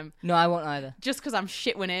next time. No, I won't either. Just because I'm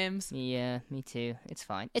shit with names. Yeah, me too. It's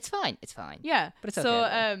fine. Yeah. But it's okay.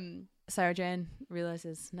 So Sarah Jane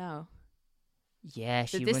realizes now. Yeah,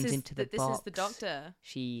 she runs into the box. This is the Doctor.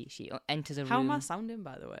 She enters a room. How am I sounding,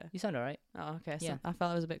 by the way? You sound alright. Oh, okay. So yeah. I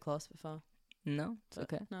felt I was a bit close before. No, it's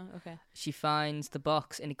okay. No, okay. She finds the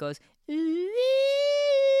box and it goes.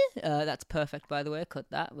 That's perfect, by the way. Cut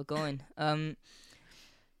that. We're going. Dead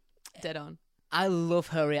on. I love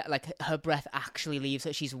her. Like her breath actually leaves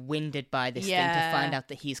her. She's winded by this thing to find out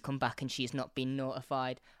that he's come back and she's not been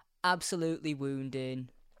notified. Absolutely wounding.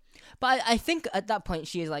 But I think at that point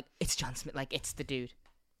she is like, it's John Smith, like it's the dude.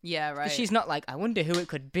 Yeah, right. She's not like, I wonder who it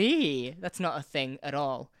could be. That's not a thing at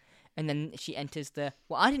all. And then she enters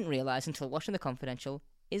what I didn't realise until watching The Confidential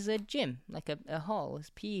is a gym, like a hall,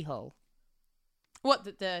 a PE hall. What,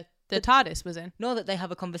 the TARDIS was in? No, that they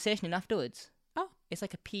have a conversation in afterwards. Oh. It's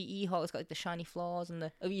like a PE hall. It's got like the shiny floors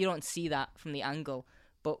and you don't see that from the angle,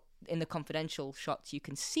 but in the Confidential shots you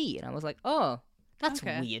can see. And I was like, oh, that's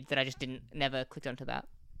weird that I just never clicked onto that.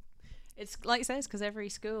 It's like it says, because every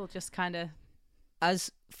school just kind of.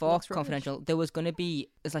 As for Confidential, there was going to be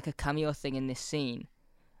like a cameo thing in this scene,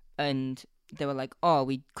 and they were like, "Oh,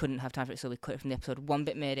 we couldn't have time for it, so we cut it from the episode." One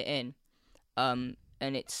bit made it in, and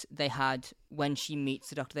they had when she meets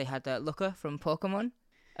the Doctor, they had Looker from Pokemon.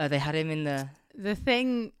 They had him in the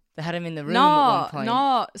thing. They had him in the room at one point.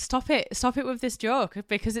 No, stop it with this joke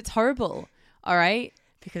because it's horrible. All right,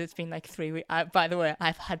 because it's been like 3 weeks. By the way,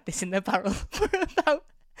 I've had this in the barrel for about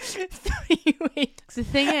 3 weeks. The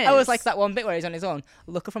thing is, I was like that one bit where he's on his own,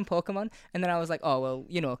 Looker from Pokemon, and then I was like, oh well,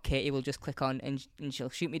 you know, Katie will just click on and she'll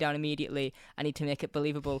shoot me down immediately. I need to make it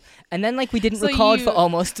believable. And then like we didn't record for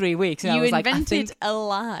almost 3 weeks. And you I was invented like, a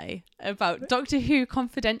lie about Doctor Who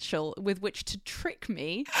Confidential with which to trick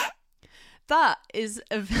me. That is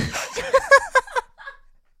a.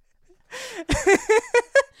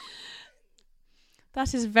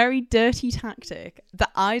 That is a very dirty tactic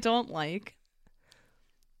that I don't like.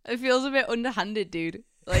 It feels a bit underhanded, dude.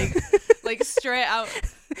 Like straight out.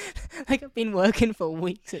 Like I've been working for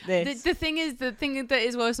weeks at this. The thing that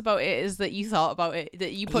is worse about it is that you thought about it,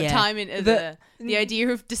 that you put time into the idea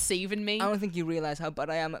of deceiving me. I don't think you realise how bad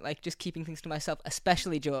I am at like just keeping things to myself,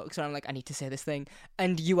 especially jokes where I'm like, I need to say this thing.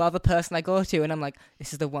 And you are the person I go to and I'm like,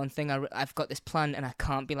 this is the one thing I've got this plan and I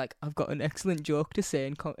can't be like, I've got an excellent joke to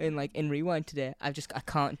say in Rewind today. I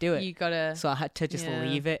can't do it. You gotta. So I had to just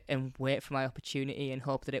leave it and wait for my opportunity and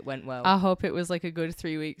hope that it went well. I hope it was like a good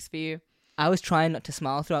 3 weeks for you. I was trying not to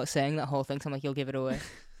smile throughout saying that whole thing, so I'm like, you'll give it away.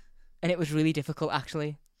 And it was really difficult,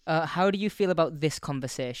 actually. How do you feel about this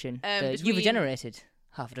conversation? You've regenerated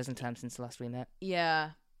half a dozen times since the last we met.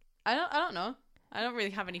 Yeah. I don't know. I don't really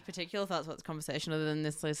have any particular thoughts about this conversation other than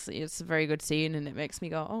this. It's a very good scene and it makes me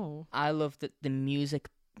go, oh. I love that the music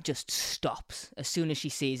just stops. As soon as she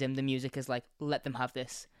sees him, the music is like, let them have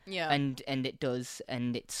this. Yeah. And it does,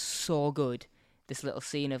 and it's so good. This little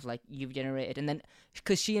scene of like, you've generated, and then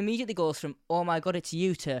because she immediately goes from, oh my god, it's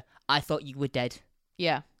you, to I thought you were dead.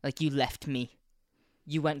 Yeah. Like you left me.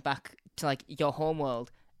 You went back to like your home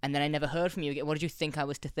world and then I never heard from you again. What did you think I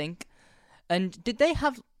was to think? And did they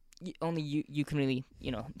have, only you can really,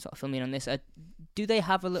 sort of fill me in on this, do they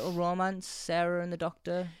have a little romance, Sarah and the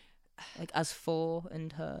Doctor, like as for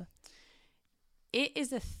and her? It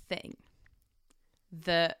is a thing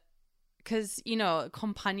that, because,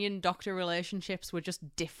 companion Doctor relationships were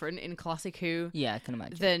just different in Classic Who. Yeah, I can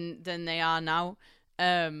imagine. Than they are now.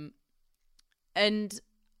 And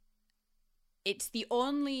it's the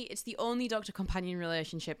only Doctor companion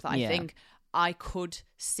relationship that I think I could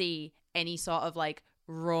see any sort of like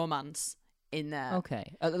romance in there.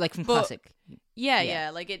 Okay, like from Classic.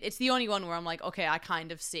 Yeah. Like it's the only one where I'm like, okay, I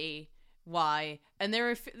kind of see why. And there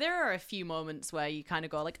are a few moments where you kind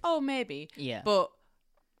of go like, oh, maybe. Yeah. But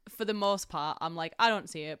for the most part, I'm like, I don't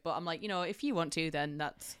see it. But I'm like, if you want to, then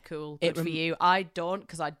that's cool. Good for you. I don't,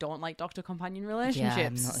 because I don't like Doctor companion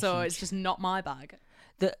relationships. So it's just not my bag.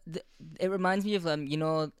 It reminds me of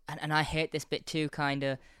and I hate this bit too, kind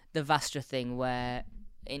of the Vastra thing where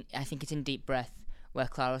I think it's in Deep Breath where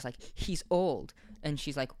Clara's like, he's old, and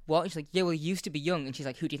she's like, what? And she's like, yeah, well, he used to be young, and she's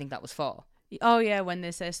like, who do you think that was for? Oh yeah, when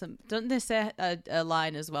they say don't they say a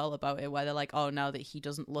line as well about it where they're like, oh, now that he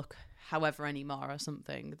doesn't look however anymore or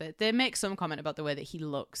something. They make some comment about the way that he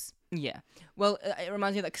looks. Yeah, well, it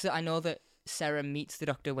reminds me of that because I know that Sarah meets the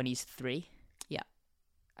Doctor when he's 3. Yeah,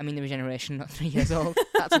 I mean the regeneration, not 3 years old.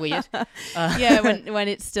 That's weird. Yeah, when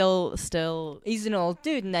it's still he's an old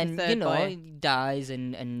dude, and then boy. he dies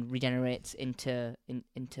and regenerates into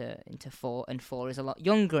 4, and 4 is a lot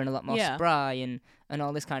younger and a lot more spry and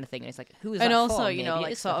all this kind of thing. And it's like, who is that for? And also, Maybe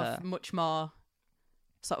like sort of much more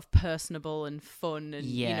sort of personable and fun and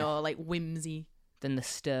like whimsy than the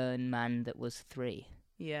stern man that was 3.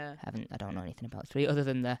 Yeah. I don't know anything about 3 other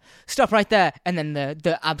than the stop right there and then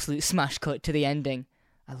the absolute smash cut to the ending.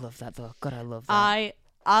 I love that though. God, I love that.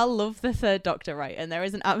 I love the Third Doctor, right? And there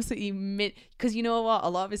is an absolutely because you know what? A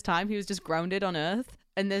lot of his time he was just grounded on Earth,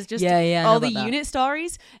 and there's just all the unit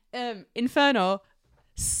stories. Inferno,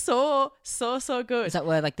 so good. Is that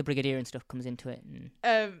where like the Brigadier and stuff comes into it?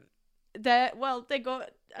 And... they go.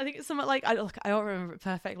 I think it's something like I don't remember it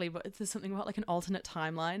perfectly, but there's something about like an alternate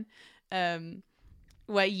timeline,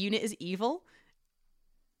 where Unit is evil,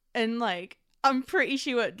 and like. I'm pretty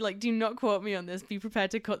sure, like, do not quote me on this. Be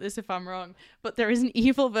prepared to cut this if I'm wrong. But there is an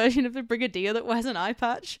evil version of the Brigadier that wears an eye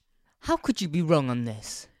patch. How could you be wrong on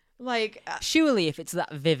this? Like... surely if it's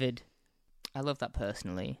that vivid. I love that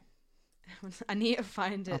personally. I need to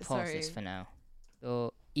find it, I'll pause this for now.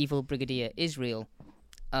 So, evil Brigadier is real.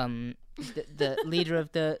 The leader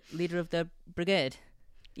of the brigade.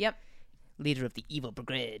 Yep. Leader of the evil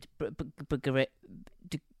brigade.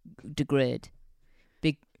 Degrade.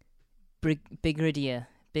 Big radiator.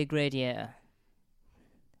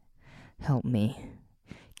 Help me.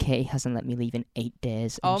 Katie hasn't let me leave in 8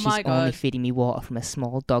 days, and she's only feeding me water from a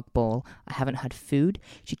small dog bowl. I haven't had food.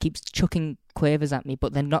 She keeps chucking quavers at me,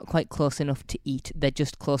 but they're not quite close enough to eat. They're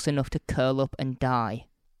just close enough to curl up and die.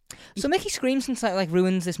 So Mickey screams and like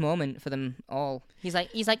ruins this moment for them all. He's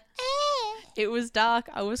like, It was dark.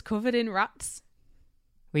 I was covered in rats.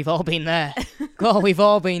 We've all been there. God, we've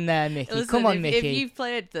all been there, Mickey. Listen, come on, Mickey. If you've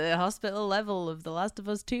played the hospital level of The Last of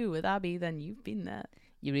Us 2 with Abby, then you've been there.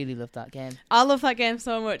 You really love that game. I love that game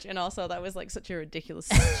so much, and also that was like such a ridiculous,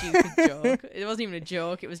 stupid joke. It wasn't even a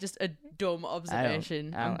joke. It was just a dumb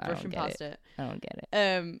observation. I'm brushing past it. I don't get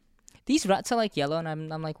it. These rats are like yellow, and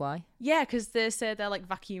I'm like, why? Yeah, because they say they're like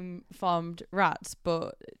vacuum formed rats,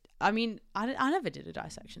 but I mean, I never did a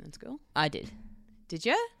dissection in school. I did. Did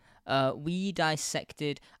you? We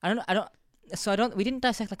dissected. We didn't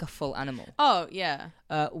dissect like a full animal. Oh yeah.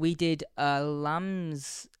 We did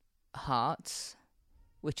lamb's hearts,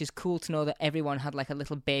 which is cool to know that everyone had like a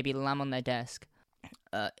little baby lamb on their desk.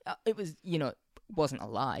 It was, wasn't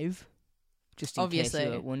alive, just in case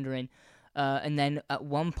you were wondering. And then at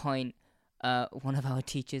one point, one of our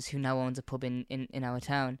teachers, who now owns a pub in our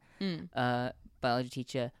town, biology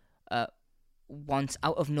teacher, once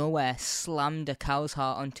out of nowhere slammed a cow's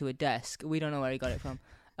heart onto a desk. We don't know where he got it from.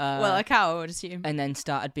 Well, a cow, I would assume. And then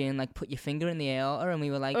started being like, put your finger in the aorta, and we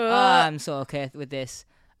were like, I'm so okay with this.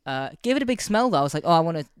 Give it a big smell though. I was like, I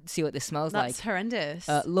want to see what this smells like. That's horrendous.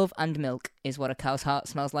 Love and milk is what a cow's heart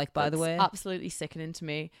smells like, by the way. Absolutely sickening to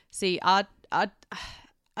me. See, I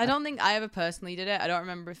don't think I ever personally did it. I don't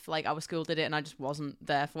remember if like our school did it and I just wasn't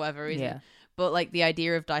there for whatever reason. Yeah. But like the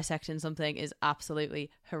idea of dissecting something is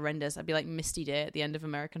absolutely horrendous. I'd be like Misty Day at the end of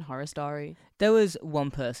American Horror Story. There was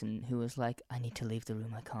one person who was like, I need to leave the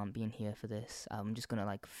room. I can't be in here for this. I'm just going to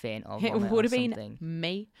like faint or vomit. It would have been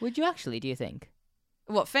me. Would you actually, do you think?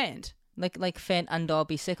 What, faint? Like faint and or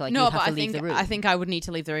be sick. Like no, you'd but have to leave the room. I think I would need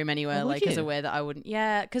to leave the room anyway. Oh, would like as you? a way that I wouldn't.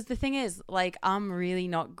 Yeah, because the thing is, like, I'm really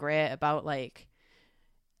not great about like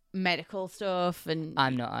medical stuff, and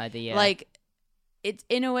I'm not either. Yeah. like it's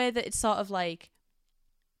in a way that it's sort of like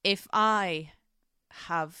if I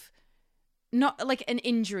have not like an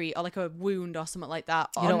injury or like a wound or something like that.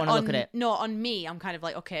 You don't want to look at it. No, on me, I'm kind of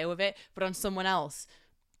like okay with it, but on someone else,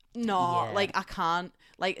 no, Yeah. like I can't.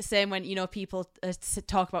 Like same when people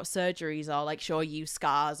talk about surgeries or like show you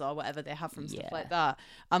scars or whatever they have from stuff like that.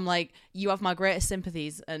 I'm like, you have my greatest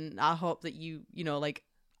sympathies, and I hope that you like.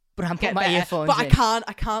 But I'm putting get my better. earphones But in.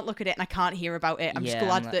 I can't look at it and I can't hear about it. I'm just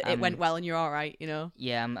glad that it went well and you're all right.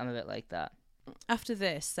 Yeah, I'm a bit like that. After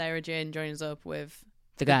this, Sarah Jane joins up with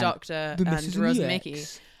The doctor The and Mrs. Rose and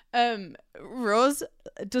X. Mickey. Rose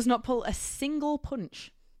does not pull a single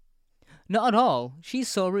punch. Not at all. She's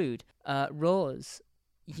so rude. Rose,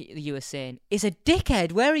 you were saying, is a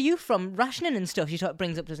dickhead. Where are you from? Rationing and stuff. She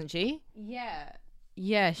brings up, doesn't she? Yeah.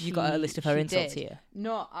 You got a list of her insults here.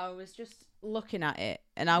 No, I was just looking at it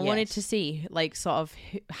and I wanted to see like sort of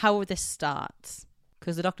how this starts.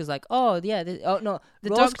 Because the doctor's like, oh yeah, oh no. The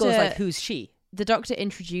Rose doctor goes like, who's she? The doctor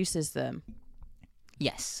introduces them.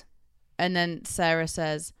 Yes. And then Sarah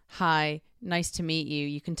says, hi, nice to meet you.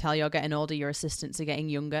 You can tell you're getting older. Your assistants are getting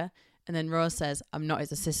younger. And then Rose says, I'm not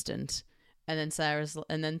his assistant. And then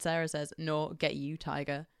Sarah says, no, get you,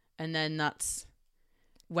 Tiger. And then that's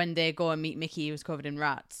when they go and meet Mickey, who's covered in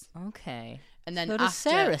rats. Okay. And then so does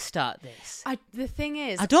Sarah start this? The thing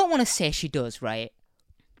is, I don't want to say she does, right?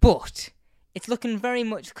 But it's looking very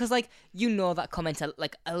much because, like, that comment's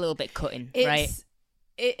like a little bit cutting, right?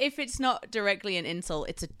 If it's not directly an insult,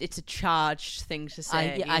 it's a charged thing to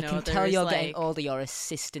say. I can tell you're getting older. Your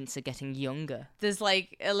assistants are getting younger. There's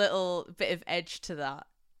like a little bit of edge to that.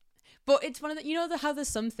 But it's one of the, how there's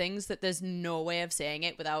some things that there's no way of saying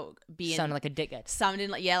it without being sounding like a dickhead. Sounding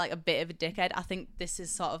like like a bit of a dickhead. I think this is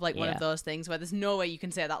sort of like one of those things where there's no way you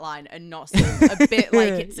can say that line and not sound a bit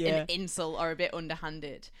like it's an insult or a bit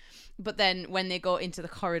underhanded. But then when they go into the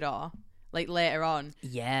corridor, like later on,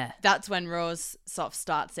 that's when Rose sort of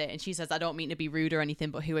starts it and she says, I don't mean to be rude or anything,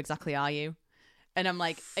 but who exactly are you? And I'm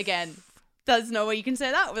like, again, there's no way you can say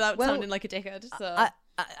that without sounding like a dickhead. So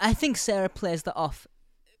I think Sarah plays that off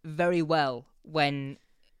very well when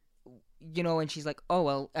when she's like, oh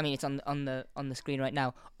well, I mean it's on the screen right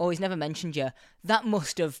now. Oh, he's never mentioned you. That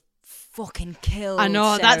must have fucking killed I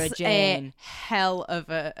know Sarah that's Jane. a hell of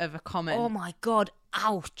a comment. Oh my god,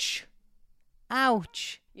 ouch.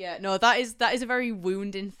 Yeah, no, that is a very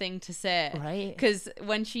wounding thing to say, right? Because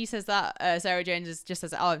when she says that, Sarah Jane just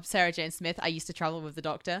says, "Oh, I'm Sarah Jane Smith. I used to travel with the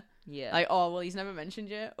doctor." Yeah. Like, oh well, he's never mentioned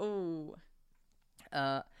you. Oh.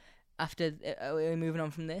 After are we moving on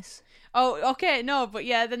from this? Oh, okay, no, but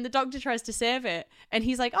yeah, then the doctor tries to save it, and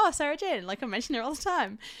he's like, "Oh, Sarah Jane, like I mention her all the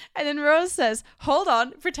time," and then Rose says, "Hold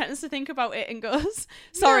on," pretends to think about it, and goes,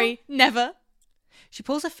 "Sorry, never." She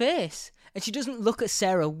pulls her face, and she doesn't look at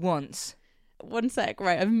Sarah once. One sec,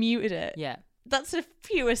 right? I've muted it. Yeah, that's a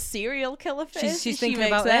pure serial killer face. She's thinking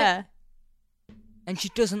about it, and she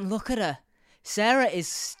doesn't look at her. Sarah is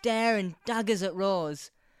staring daggers at Rose,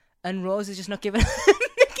 and Rose is just not giving.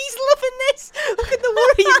 Mickey's loving this. Look at the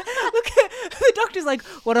worry. Look at the doctor's like,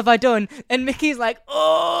 "What have I done?" And Mickey's like,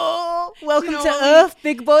 "Oh, welcome to Earth,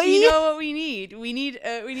 big boy." You know what we need? We need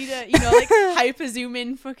a like hyper zoom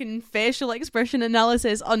in fucking facial expression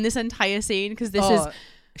analysis on this entire scene because this is.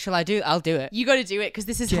 Shall I do? I'll do it. You got to do it because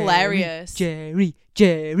this is hilarious. Jerry.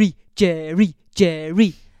 I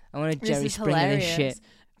want a Jerry Springer this shit.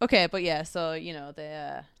 Okay, but yeah, so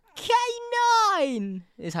they K9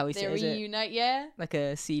 is how he says it. They reunite, yeah. Like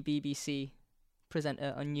a CBBC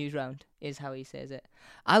presenter on Newsround is how he says it.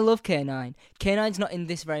 I love K9. K9's not in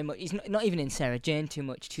this very much. He's not even in Sarah Jane too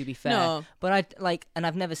much, to be fair. No. But and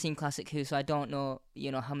I've never seen Classic Who, so I don't know,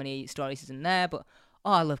 how many stories is in there. But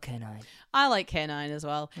I love K9. I like K9 as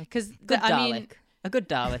well because a good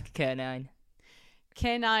Dalek K9.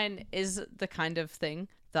 K9 is the kind of thing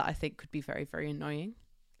that I think could be very, very annoying.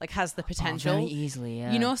 Like has the potential. Very easily,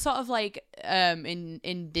 yeah. Sort of like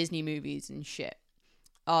in Disney movies and shit.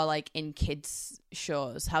 Or like in kids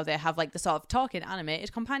shows, how they have like the sort of talking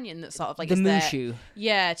animated companion that sort of like the is Mushu.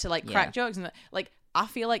 Yeah, to like crack jokes and like I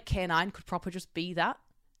feel like K9 could proper just be that.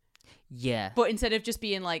 Yeah. But instead of just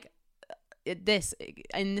being like in this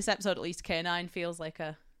episode at least, K9 feels like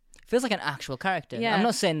an actual character. Yeah. I'm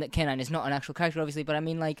not saying that K9 is not an actual character, obviously, but I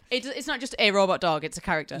mean like it's not just a robot dog; it's a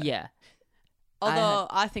character. Yeah. Although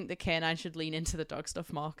I think the K9 should lean into the dog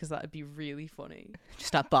stuff more because that would be really funny. Just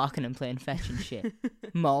start barking and playing fetch and shit.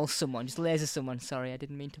 Maul someone, just laser someone. Sorry, I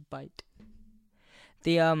didn't mean to bite.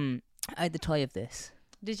 I had the toy of this.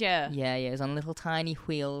 Did you? Yeah, it was on little tiny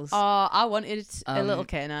wheels. Oh, I wanted a little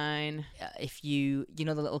canine. If you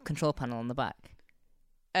know the little control panel on the back.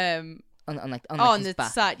 On his the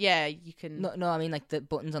back. side, yeah, you can. No, I mean like the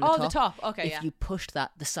buttons on the top. Oh, the top. Okay, if you pushed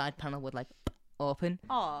that, the side panel would like open.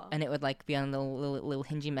 Oh. And it would like be on the little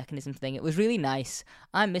hinging mechanism thing. It was really nice.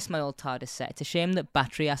 I miss my old TARDIS set. It's a shame that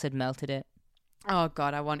battery acid melted it. Oh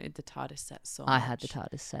God, I wanted the TARDIS set so much. I had the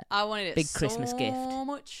TARDIS set. I wanted it Big so Christmas gift.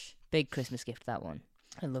 much. Big Christmas gift, that one.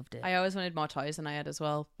 I loved it. I always wanted more toys than I had as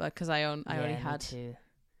well, because I already had. Me too.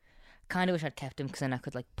 Kind of wish I'd kept them because then I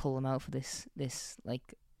could like pull them out for this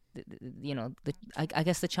like, I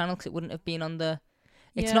guess the channel, because it wouldn't have been on the.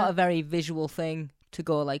 It's not a very visual thing to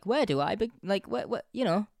go like, where do I where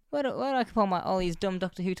do I put all these dumb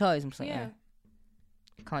Doctor Who toys? I'm just like,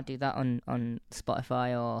 can't do that on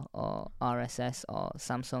Spotify or RSS or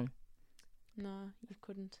Samsung. No, you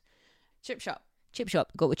couldn't. Chip shop.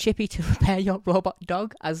 Go with Chippy to repair your robot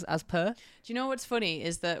dog as per. Do you know what's funny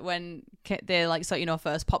is that when they like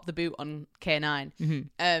first pop the boot on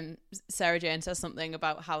K9, Sarah Jane says something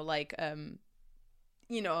about how like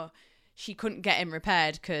she couldn't get him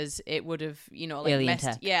repaired because it would have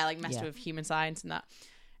messed with human science and that,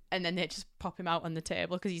 and then they just pop him out on the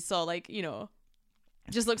table because he's so like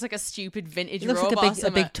just looks like a stupid vintage robot. Looks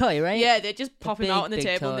like a big toy, right? Yeah, they just pop him out on the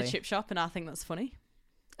table in the chip shop, and I think that's funny.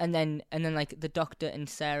 And then like the Doctor and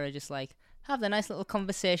Sarah just like have their nice little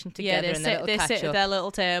conversation together. Yeah, they sit at their little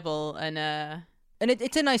table and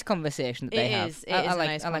it's a nice conversation that they have. I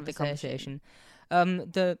like the conversation.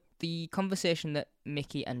 The conversation that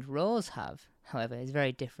Mickey and Rose have, however, is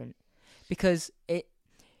very different because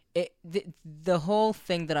the whole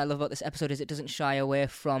thing that I love about this episode is it doesn't shy away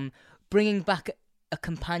from bringing back a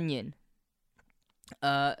companion,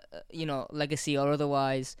 legacy or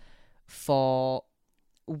otherwise, for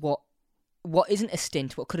what isn't a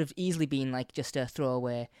stint, what could have easily been like just a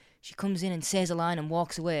throwaway. She comes in and says a line and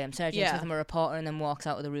walks away. I'm Sarah Jane Smith, I'm a reporter, and then walks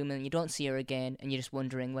out of the room, and you don't see her again, and you're just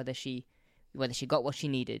wondering whether she got what she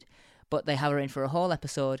needed. But they have her in for a whole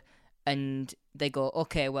episode, and they go,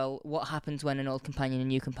 okay, well, what happens when an old companion and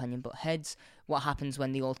new companion butt heads? What happens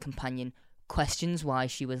when the old companion questions why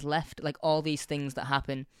she was left? Like all these things that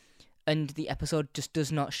happen, and the episode just does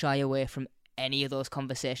not shy away from any of those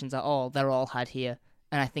conversations at all. They're all had here.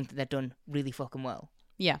 And I think that they're done really fucking well.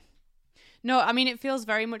 Yeah. No, I mean, it feels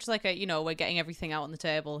very much like we're getting everything out on the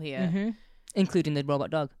table here. Mm-hmm. Including the robot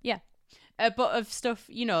dog. Yeah. But of stuff,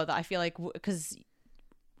 that I feel like, because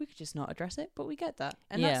we could just not address it, but we get that.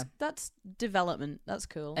 And that's development. That's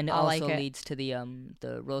cool. And it also leads to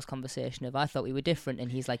the Rose conversation of, I thought we were different.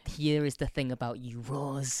 And he's like, here is the thing about you,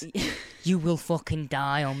 Rose. You will fucking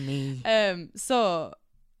die on me. So,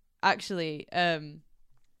 actually,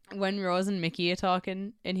 when Rose and Mickey are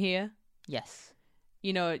talking in here. Yes.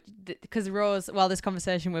 Because Rose, while this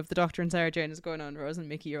conversation with the Doctor and Sarah Jane is going on, Rose and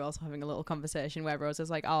Mickey are also having a little conversation where Rose is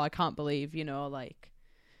like, oh, I can't believe, like,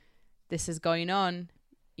 this is going on,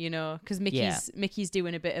 because Mickey's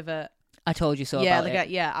doing a bit of a... I told you so about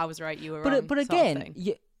it. I was right, you were wrong. But again,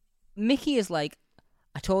 Mickey is like,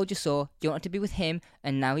 I told you so, you wanted to be with him,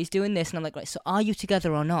 and now he's doing this, and I'm like, right, so are you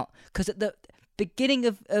together or not? Because at the beginning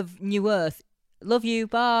of New Earth, love you,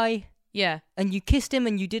 bye. Yeah. And you kissed him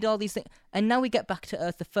and you did all these things. And now we get back to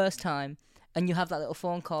Earth the first time and you have that little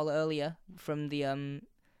phone call earlier from the, when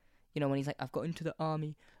he's like, I've got into the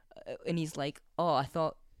army. And he's like, oh, I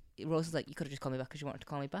thought, Rose is like, you could have just called me back because you wanted to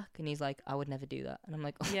call me back. And he's like, I would never do that. And I'm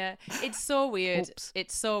like, oh. Yeah, it's so weird. Oops.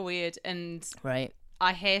 It's so weird. And right.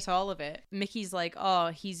 I hate all of it. Mickey's like, oh,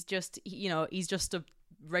 he's just, he's just a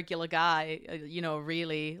regular guy,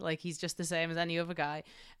 really, like he's just the same as any other guy.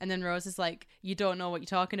 And then Rose is like, you don't know what you're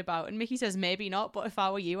talking about. And Mickey says, maybe not, but if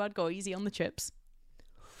I were you, I'd go easy on the chips.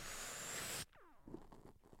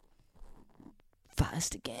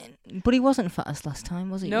 Fattest again. But he wasn't fattest last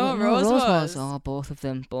time, was he? No, Rose was. Oh, both of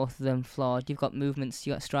them flawed. You've got movements,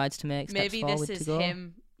 you got strides to make, steps maybe forward this is to go.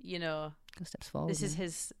 him, Go steps forward. This is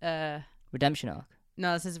his redemption arc.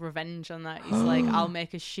 No, this is revenge on that. He's like, I'll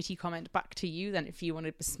make a shitty comment back to you then if you want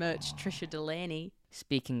to besmirch Trisha Delaney.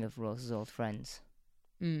 Speaking of Rose's old friends,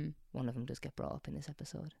 one of them does get brought up in this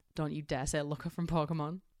episode. Don't you dare say Looker from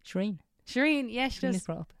Pokemon. Shireen, yeah, she does. Is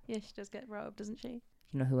brought up. Yeah, she does get brought up, doesn't she?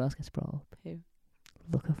 You know who else gets brought up? Who?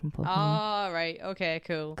 Looker from Pokemon. Oh, right. Okay,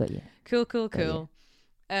 cool. Got you. Cool.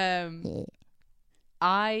 Yeah.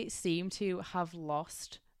 I seem to have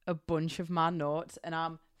lost a bunch of my notes and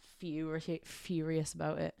I'm furious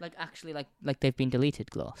about it. Like actually, like they've been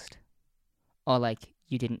deleted, glossed, or like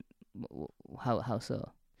you didn't. How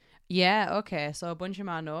so? Yeah. Okay. So a bunch of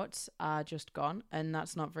my notes are just gone, and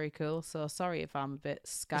that's not very cool. So sorry if I'm a bit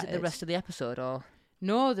scattered. Is it the rest of the episode or?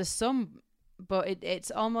 No, there's some But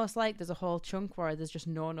it's almost like there's a whole chunk where there's just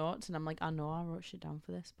no notes, and I'm like, I know I wrote shit down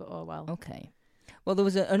for this, but oh well. Okay. Well, there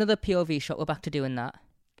was another POV shot. We're back to doing that.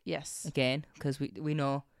 Yes. Again, because we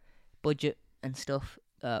know budget and stuff.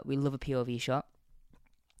 We love a POV shot.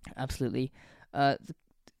 Absolutely.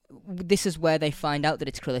 This is where they find out that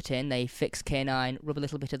it's Krillin. They fix K9, rub a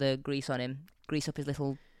little bit of the grease on him, grease up his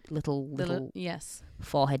little yes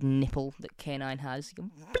forehead nipple that K9 has.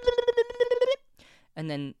 And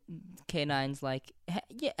then K9's like,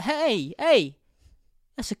 hey,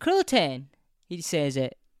 that's a Krillin. He says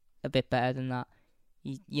it a bit better than that.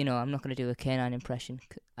 You know, I'm not going to do a K9 impression.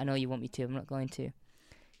 I know you want me to. I'm not going to.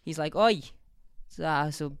 He's like, oi.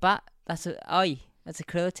 That's a Krillin,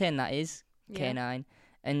 that is. K9. Yeah.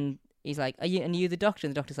 And he's like, are you the doctor?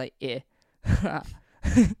 And the doctor's like, yeah.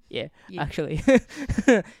 yeah, actually.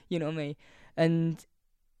 You know me. And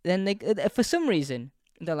then they, for some reason,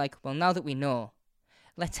 they're like, well, now that we know,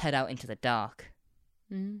 let's head out into the dark.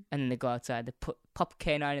 Mm. And then they go outside. They pop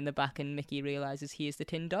K9 in the back, and Mickey realizes he is the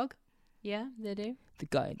tin dog. Yeah, they do. The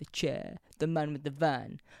guy in the chair, the man with the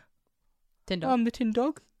van. Tin dog. I'm the tin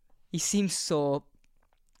dog. He seems so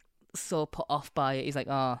put off by it. He's like,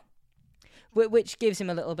 which gives him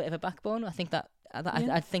a little bit of a backbone. I think that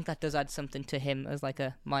I think that does add something to him as like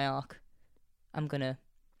my arc. I'm gonna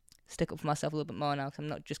stick up for myself a little bit more now, 'cause I'm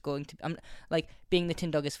not just going to. I'm like, being the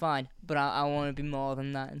tin dog is fine, but I want to be more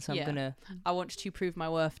than that, and so I'm gonna. I want to prove my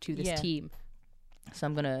worth to this team. So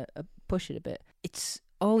I'm gonna push it a bit.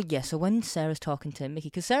 So when Sarah's talking to Mickey,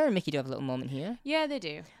 because Sarah and Mickey do have a little moment here. Yeah, they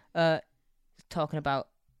do. Talking about,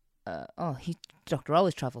 Doctor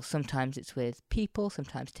always travels. Sometimes it's with people,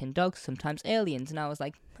 sometimes tin dogs, sometimes aliens. And I was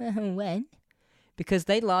like, when? Because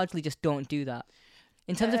they largely just don't do that.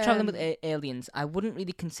 In terms of traveling with aliens, I wouldn't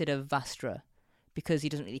really consider Vastra, because he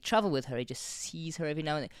doesn't really travel with her. He just sees her every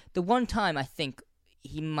now and then. The one time I think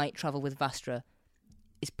he might travel with Vastra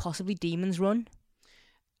is possibly Demon's Run.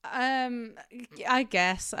 I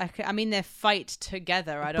guess. I mean, they fight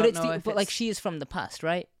together. I don't know but like, she is from the past,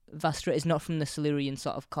 right? Vastra is not from the Silurian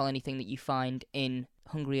sort of colony thing that you find in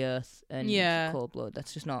Hungry Earth and Cold Blood.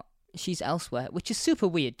 That's just not. She's elsewhere, which is super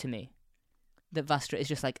weird to me. That Vastra is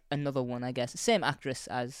just like another one, I guess. Same actress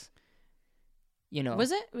as, you know.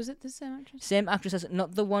 Was it the same actress? Same actress as,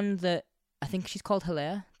 not the one that, I think she's called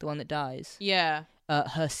Hilaire, the one that dies. Yeah.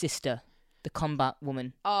 Her sister, the combat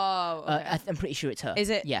woman. Oh, okay. I'm pretty sure it's her. Is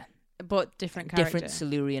it? Yeah. But different character? Different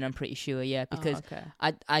Silurian, I'm pretty sure, yeah. Because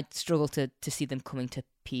I'd struggle to see them coming to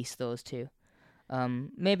peace, those two.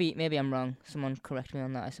 Maybe I'm wrong. Someone correct me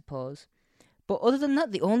on that, I suppose. But other than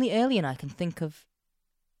that, the only alien I can think of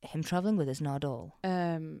him travelling with is Nardole.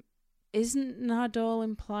 Isn't Nardole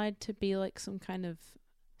implied to be like some kind of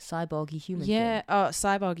cyborgy human thing? Oh,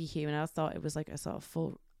 cyborgy human. I thought it was like a sort of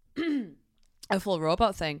full a full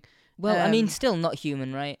robot thing. Well, I mean, still not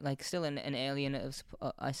human, right? Like, still an alien,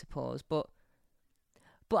 I suppose. But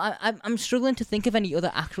I'm struggling to think of any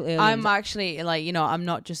other actual aliens. I'm actually, like, you know, I'm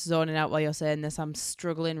not just zoning out while you're saying this. I'm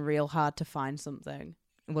struggling real hard to find something.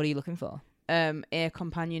 What are you looking for? A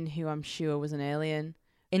companion who I'm sure was an alien.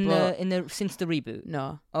 Since the reboot?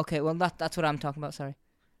 No. Okay, well, that's what I'm talking about, sorry.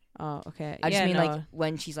 Oh, okay. I just mean, like,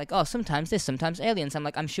 when she's like, oh, sometimes this, sometimes aliens. I'm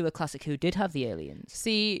like, I'm sure Classic Who did have the aliens.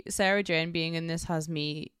 See, Sarah Jane being in this has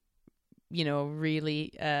me, you know,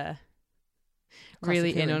 really in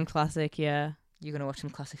on Classic, yeah. You're going to watch some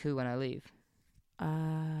Classic Who when I leave?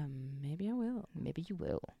 Maybe I will. Maybe you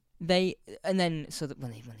will. So that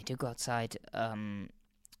when they do go outside,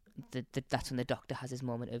 that's when the Doctor has his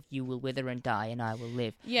moment of, you will wither and die and I will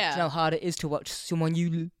live. Yeah. Do you know how hard it is to watch someone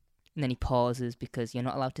and then he pauses because you're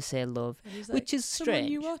not allowed to say love, which is strange.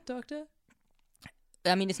 Someone you what, Doctor?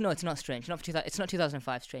 I mean, it's not strange. It's not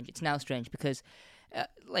 2005 strange. It's now strange because,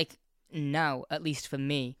 like, now, at least for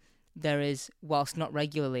me, there is, whilst not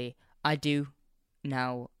regularly, I do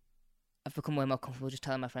now, I've become way more comfortable just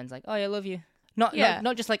telling my friends, like, oh, yeah, I love you. Not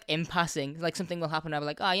just like in passing, like something will happen, I'll be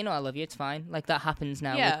like, oh, you know, I love you, it's fine. Like, that happens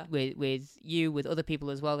now with you, with other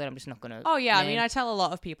people as well, that I'm just not going to. Oh, yeah, I mean, I tell a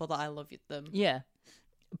lot of people that I love them. Yeah.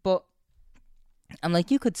 But I'm like,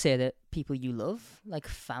 you could say that people you love, like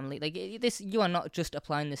family, like this, you are not just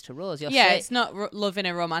applying this to Rose. It's not love in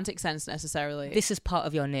a romantic sense necessarily. This is part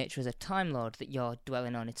of your nature as a Time Lord that you're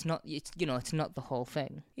dwelling on. It's not, it's not the whole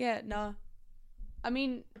thing. Yeah, no. I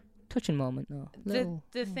mean, touching moment, though.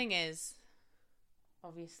 The thing is,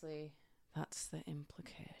 obviously, that's the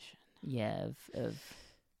implication. Yeah,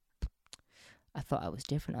 I thought I was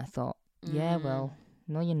different. I thought, yeah, well,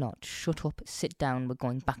 no, you're not. Shut up. Sit down. We're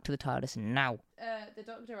going back to the TARDIS now. The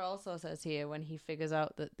Doctor also says here, when he figures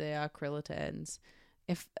out that they are Krillitans,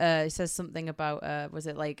 if he says something about, was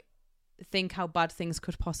it like think how bad things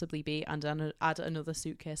could possibly be and add another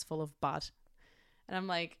suitcase full of bad. And I'm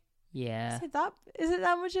like, yeah. Is it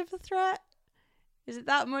that much of a threat? Is it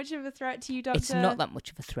that much of a threat to you, Doctor? It's not that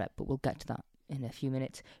much of a threat, but we'll get to that in a few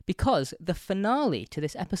minutes. Because the finale to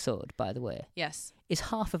this episode, by the way, yes, is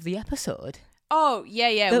half of the episode. Oh,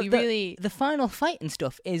 yeah, The final fight and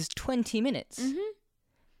stuff is 20 minutes.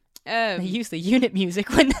 Mm-hmm. They use the unit music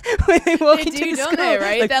when they walk into the school. They,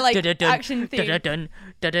 right? Like, they're like dun-dun-dun, action theme. dun-dun-dun,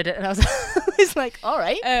 dun-dun-dun. And I was like, all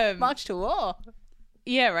right, march to war.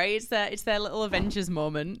 Yeah, right. It's their little Avengers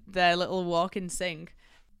moment, their little walk in sync.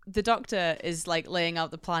 The Doctor is like laying out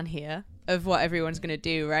the plan here of what everyone's gonna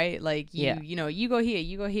do, right? Like you know, you go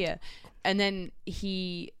here, and then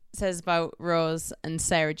he says about Rose and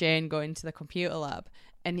Sarah Jane going to the computer lab,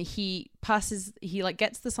 and he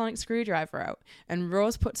gets the sonic screwdriver out, and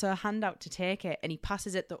Rose puts her hand out to take it, and he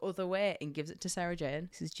passes it the other way and gives it to Sarah Jane.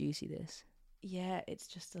 This is juicy. This. Yeah, it's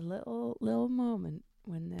just a little moment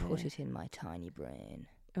when they put it in my tiny brain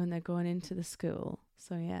when they're going into the school.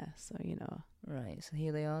 So yeah, you know. Right, so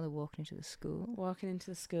here they are. They're walking into the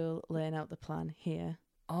school, laying out the plan here.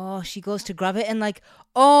 Oh, she goes to grab it and like,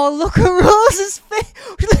 oh, look at Rose's face.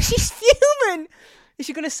 Look, she's fuming. Is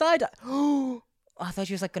she going to side? Oh, I thought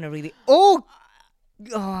she was like going to really. Oh,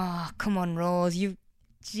 come on, Rose. You.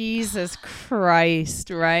 Jesus Christ,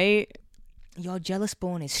 right? Your jealous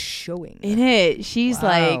bone is showing. In it. She's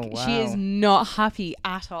she is not happy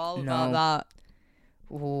at all about that.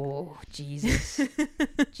 Oh, Jesus.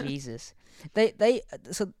 Jesus.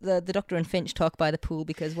 So the Doctor and Finch talk by the pool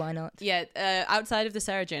because why not? Yeah, outside of the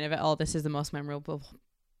Sarah Jane of it all, this is the most memorable.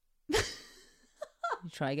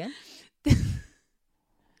 Try again.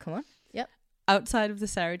 Come on. Yep. Outside of the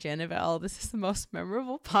Sarah Jane of it all, this is the most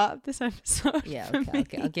memorable part of this episode. Yeah,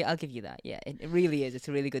 okay. I'll give you that. Yeah, it really is. It's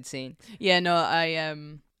a really good scene. Yeah, no,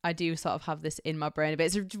 I do sort of have this in my brain a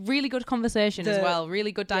bit. It's a really good conversation as well.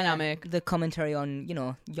 Really good dynamic. The commentary on, you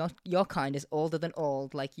know, your kind is older than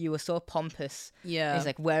old. Like, you were so pompous. Yeah. It's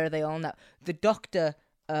like, where are they all now? The Doctor,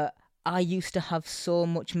 I used to have so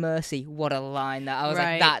much mercy. What a line that. I was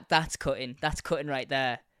like, that's cutting. That's cutting right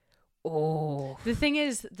there. Oh. The thing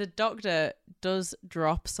is, the Doctor does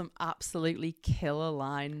drop some absolutely killer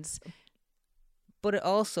lines. But it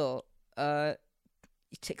also...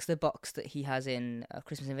 he ticks the box that he has in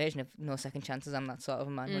Christmas Invasion of no second chances. I'm that sort of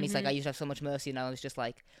a man. When he's like, I used to have so much mercy, and I was just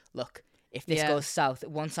like, look, if this goes south,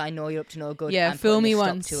 once I know you're up to no good, I'm fool me stop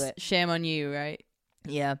once, to it. Shame on you, right?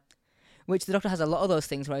 Yeah. Which the Doctor has a lot of those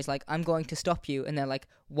things where he's like, I'm going to stop you, and they're like,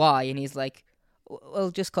 why? And he's like,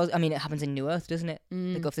 well, just cause. I mean, it happens in New Earth, doesn't it?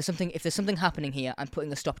 Like, if there's something happening here, I'm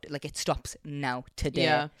putting a stop. Like, it stops now, today.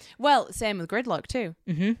 Yeah. Well, same with Gridlock too.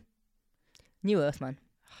 Mm-hmm. New Earth, man.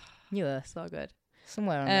 New Earth. So good.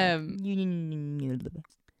 Somewhere on there.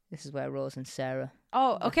 This is where Rose and Sarah.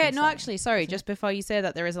 Oh, okay. No, actually, sorry. Just before you say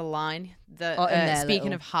that, there is a line that,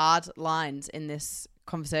 speaking of hard lines in this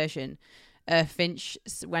conversation, Finch,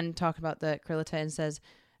 when talking about the Krillitane, says,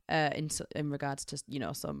 in regards to, you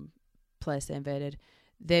know, some place they invaded,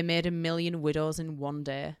 they made 1 million widows in one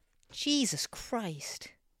day. Jesus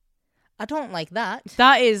Christ. I don't like that.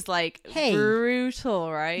 That is, like,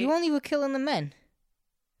 brutal, right? You only were killing the men.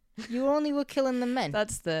 You only were killing the men.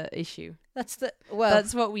 That's the issue. That's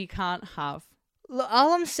what we can't have. Look,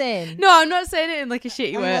 all I'm saying... No, I'm not saying it in like a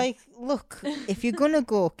shitty way. Like, look, if you're gonna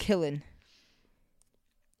go killing,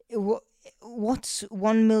 what's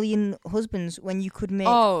 1 million husbands when you could make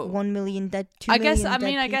 1 million dead, 2 million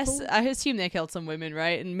dead people? I assume they killed some women,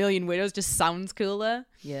 right? And 1 million widows just sounds cooler.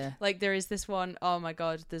 Yeah. Like, there is this one, oh my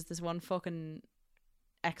god, there's this one fucking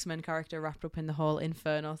X-Men character wrapped up in the whole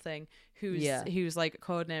Inferno thing who's like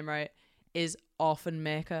codename, right, is Orphan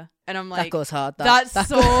Maker. And I'm like, that goes hard.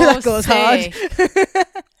 That goes hard.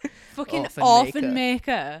 Fucking Orphan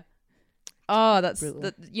Maker. Oh, that's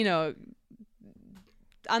you know,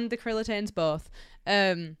 and the Krillitanes both.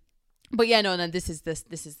 But yeah, no, this is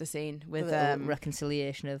the scene with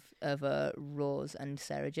reconciliation of Rose and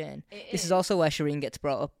Sarah Jane. This is also where Shireen gets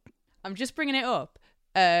brought up. I'm just bringing it up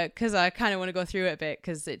because I kind of want to go through it a bit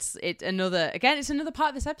because it's another part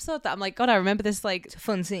of this episode that I'm like, God, I remember this, like, it's a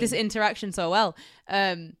fun scene, this interaction so well.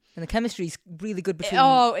 And the chemistry's really good between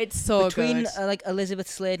it's so between good. Like Elizabeth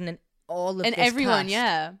Sladen and all of and this everyone cast.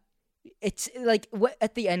 Yeah, it's like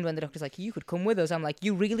at the end when the Doctor's like, you could come with us, I'm like,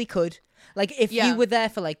 you really could. Like, if you were there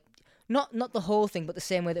for, like, not the whole thing, but the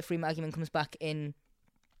same way that Freema Agyeman comes back in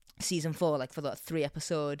season 4, like, for that 3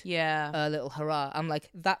 episode little hurrah, I'm like,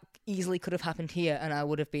 that easily could have happened here, and I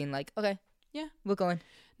would have been like, okay, yeah, we're going.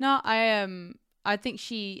 No, I think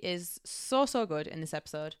she is so good in this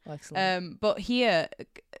episode. Excellent. But here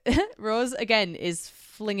Rose again is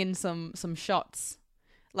flinging some shots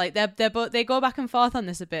Like they're both, they go back and forth on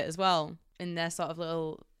this a bit as well in their sort of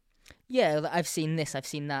little. Yeah, I've seen this, I've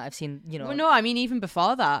seen that, I've seen, you know. Well, no, I mean even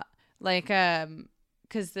before that, like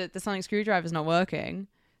because the sonic screwdriver's not working.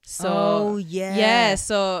 So oh yeah, yeah.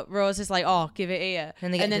 So Rose is like, "Oh, give it here,"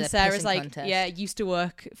 and then Sarah's like, contest. "Yeah, it used to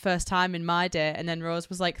work first time in my day," and then Rose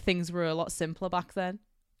was like, "Things were a lot simpler back then."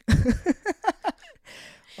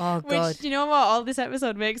 Oh god! Which, you know what? All this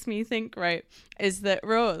episode makes me think, right, is that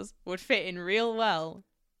Rose would fit in real well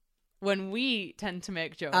when we tend to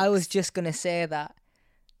make jokes. I was just gonna say that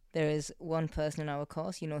there is one person in our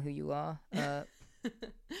course. You know who you are.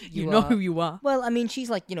 You know who you are. Well, I mean, she's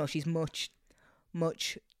like, you know, she's much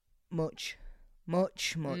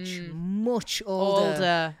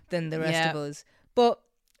older than the rest of us. But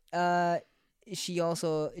she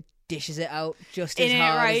also dishes it out just as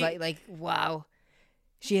hard. Right? As like wow.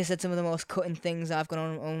 She has said some of the most cutting things. I've gone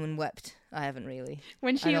on home and wept. I haven't really.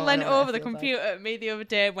 When she leant over the computer at me the other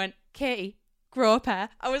day and went, "Katie, grow up hair,"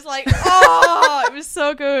 I was like, oh, it was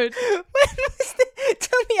so good. When was the...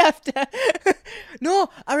 Tell me after.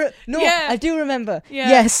 No, I do remember. Yeah.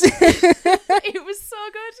 Yes. It was so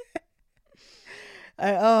good.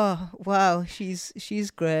 Oh, wow.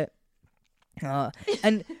 She's great. Oh.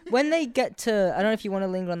 And when they get to, I don't know if you want to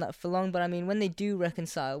linger on that for long, but I mean, when they do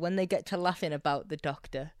reconcile, when they get to laughing about the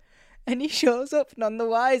doctor, and he shows up none the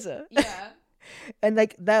wiser. Yeah. And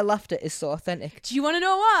like their laughter is so authentic. Do you want to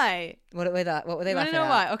know why? What were they laughing at? You want to know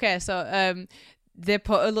why? Okay, so they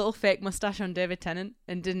put a little fake mustache on David Tennant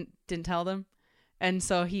and didn't tell them, and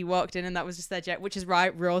so he walked in and that was just their jet, which is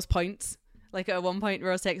right. Rose points. Like at one point,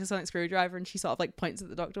 Rose takes a sonic screwdriver and she sort of like points at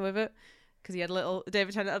the doctor with it. Because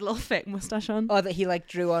David Tennant had a little fake mustache on. Oh, that he like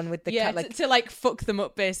drew on with the cat, like to like fuck them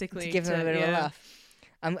up basically. To give them a bit of a laugh.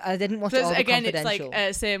 I didn't watch all the again, Confidential. it's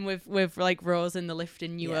like same with like Rose in the lift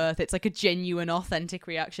in New Earth. It's like a genuine, authentic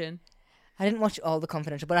reaction. I didn't watch all the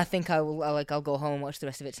Confidential, but I think I'll go home and watch the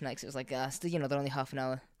rest of it tonight. Cause it was like, you know, they're only half an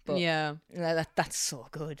hour. But yeah, that's so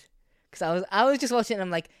good. Because I was just watching it and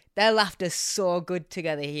I'm like, their laughter's so good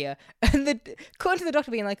together here. And cutting to the doctor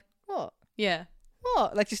being like, what? Yeah.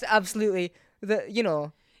 What? Like just absolutely, you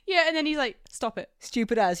know. Yeah, and then he's like, stop it.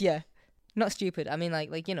 Stupid as, yeah. Not stupid. I mean,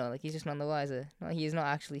 like you know, like he's just none the wiser. No, he's not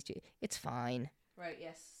actually stupid. It's fine. Right,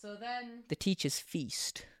 yes. So then... The teachers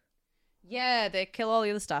feast. Yeah, they kill all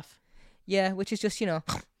the other staff. Yeah, which is just, you know,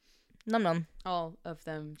 nom nom. All of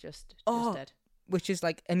them just dead. Which is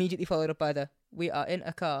like immediately followed up by we are in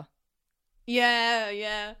a car.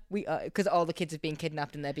 Yeah. We are, because all the kids are being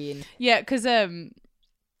kidnapped and they're being... Yeah, because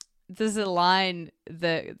there's a line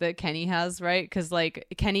that Kenny has, right? Because like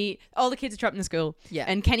Kenny, all the kids are trapped in the school. Yeah.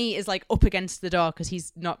 And Kenny is like up against the door because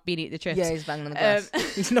he's not been eating the chips. Yeah, he's banging on the glass.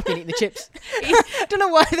 He's not been eating the chips. I don't know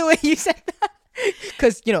why the way you said that.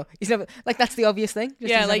 Because, you know, he's never, like, that's the obvious thing.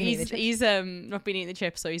 Yeah, like he's not been eating the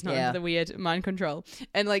chips, so he's not under the weird mind control.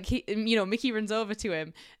 And like he, you know, Mickey runs over to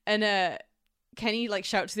him and Kenny like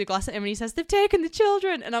shouts through the glass at him and he says, "They've taken the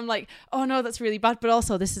children." And I'm like, oh no, that's really bad. But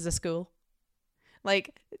also, this is a school.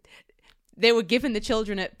 Like, they were given the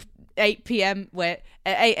children at 8 a.m.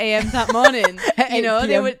 that morning. You know,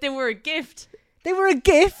 they were a gift. They were a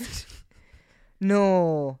gift.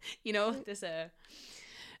 No. You know, this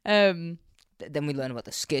Then we learn about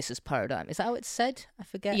the scarces paradigm. Is that how it's said? I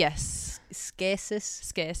forget. Yes.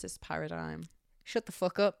 Scarces paradigm. Shut the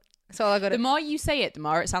fuck up. That's all I got. The more you say it, the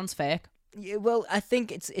more it sounds fake. Yeah, well, I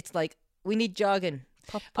think it's like we need jargon.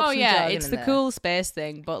 Pop it's the cool space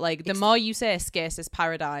thing, but like the more you say scarces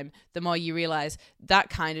paradigm, the more you realise that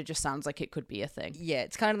kind of just sounds like it could be a thing. Yeah,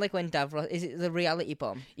 it's kind of like when Davros, is it the reality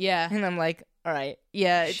bomb? Yeah. And I'm like, all right,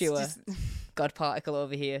 yeah, it's sure. Just... God particle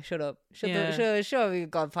over here. Shut up. Show me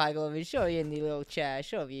God particle over here. Show you in the little chair.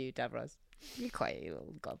 Show you, Davros. Be quiet, you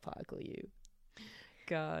little God particle, you.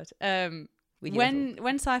 God. When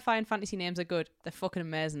sci-fi and fantasy names are good, they're fucking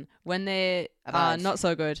amazing. When they are not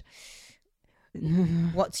so good.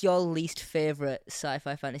 What's your least favourite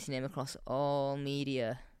sci-fi fantasy name across all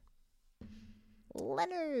media?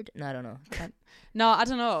 Leonard. No, I don't know. No, I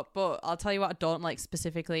don't know. But I'll tell you what I don't like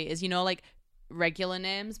specifically is, you know, like regular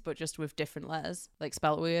names, but just with different letters, like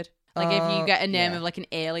spelled weird. Like if you get a name of like an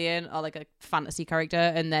alien or like a fantasy character,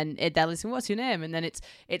 and then they're listening, "What's your name?" and then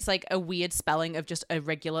it's like a weird spelling of just a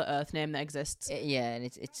regular Earth name that exists. Yeah, and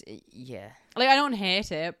it's yeah. Like I don't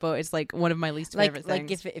hate it, but it's like one of my least favorite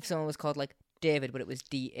things. Like if someone was called like David, but it was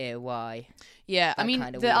Day. Yeah, I mean,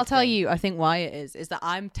 I'll tell you, I think why it is that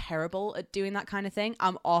I'm terrible at doing that kind of thing.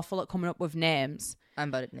 I'm awful at coming up with names. I'm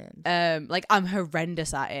bad at names. Like I'm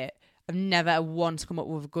horrendous at it. I've never once come up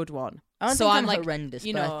with a good one. I don't so think I'm like horrendous,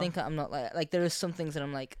 but I think I'm not like there are some things that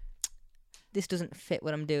I'm like, this doesn't fit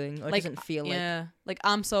what I'm doing, or it doesn't feel like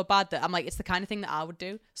I'm so bad that I'm like, it's the kind of thing that I would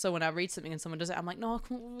do. So when I read something and someone does it, I'm like, no,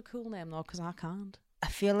 come up with a cool name though, because I can't. I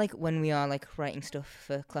feel like when we are like writing stuff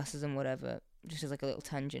for classes and whatever, just as like a little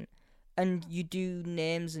tangent, and you do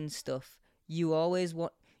names and stuff, you always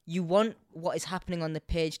want what is happening on the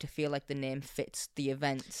page to feel like the name fits the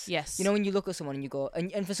events. Yes. You know, when you look at someone and you go,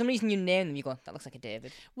 and for some reason you name them, you go, that looks like a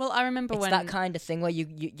David. Well, I remember it's when that kind of thing where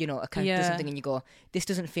you know, a character does something and you go, this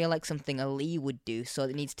doesn't feel like something a Lee would do, so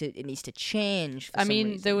it needs to change. For some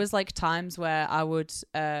reason. There was like times where I would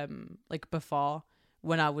like before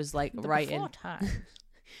when I was like writing.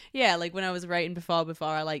 Yeah, like when I was writing before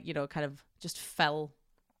I like, you know, kind of just fell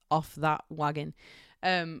off that wagon.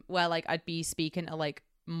 Where like I'd be speaking to like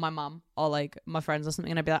my mum or like my friends or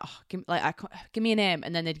something, and I'd be like, oh, give me a name,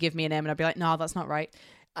 and then they'd give me a name, and I'd be like, no, that's not right.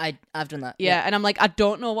 I've done that. Yeah, and I'm like, I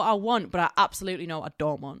don't know what I want, but I absolutely know what I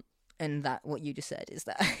don't want. And that what you just said is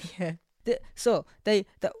that yeah. So they're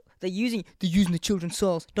using the children's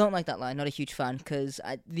souls. Don't like that line. Not a huge fan, because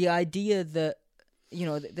the idea that, you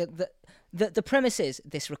know, the premise is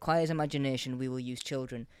this requires imagination. We will use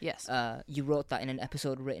children. Yes. You wrote that in an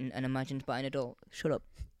episode written and imagined by an adult. Shut up.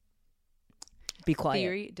 Be quiet.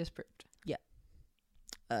 Theory disproved. Yeah.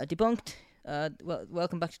 Debunked. Well,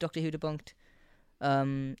 welcome back to Doctor Who Debunked.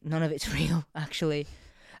 None of it's real, actually.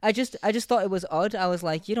 I just thought it was odd. I was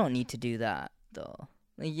like, you don't need to do that, though.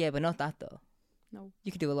 Like, yeah, but not that, though. No.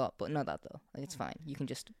 You can do a lot, but not that, though. Like, it's fine. You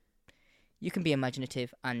can be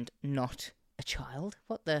imaginative and not a child.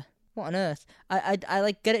 What on earth? I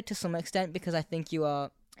like get it to some extent, because I think you are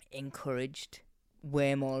encouraged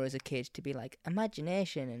way more as a kid to be like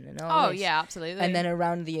imagination and all this. Yeah, absolutely. And then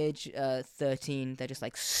around the age 13, they're just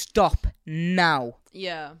like, stop now.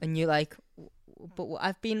 Yeah. And you're like, but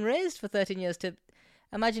I've been raised for 13 years to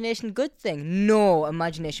imagination, good thing. No,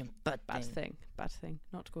 imagination, bad thing. Bad thing,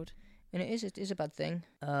 not good. And it is a bad thing.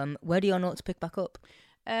 Where do your notes pick back up?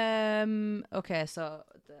 Okay, so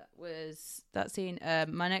that was that scene.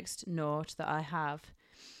 My next note that I have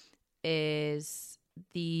is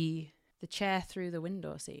the chair through the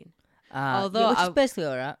window scene. Although which is basically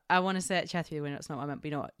alright. I want to say chair through the window. It's not what I meant,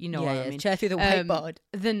 but you know what I mean. Chair through the whiteboard.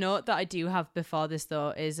 The note that I do have before this though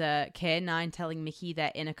is K9 telling Mickey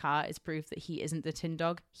they're in a car is proof that he isn't the tin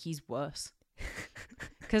dog. He's worse.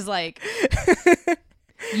 Because like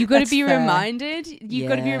you got to be reminded. You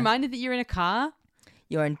got to be reminded that you're in a car.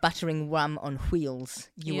 You're in battering ram on wheels.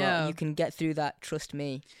 You can get through that. Trust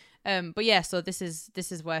me. But yeah, so this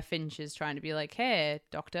is where Finch is trying to be like, hey,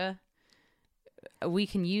 Doctor, we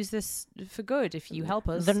can use this for good if you help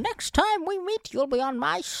us. The next time we meet, you'll be on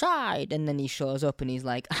my side. And then he shows up and he's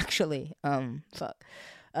like, actually, fuck.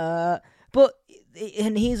 But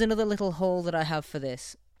and here's another little hole that I have for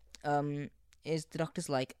this. Is the Doctor's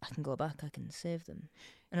like, I can go back, I can save them.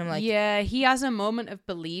 And I'm like, yeah, he has a moment of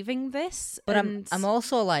believing this, but I'm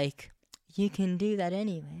also like, you can do that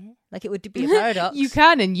anyway. Like, it would be a paradox. You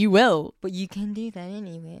can and you will, but you can do that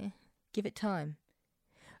anyway. Give it time.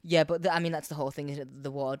 Yeah, but I mean, that's the whole thing. Is that the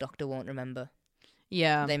Water Doctor won't remember?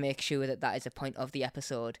 Yeah, they make sure that is a point of the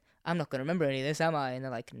episode. I'm not going to remember any of this, am I? And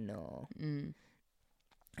they're like, no.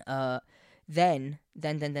 Then,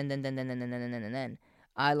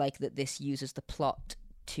 I like that this uses the plot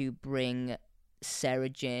to bring Sarah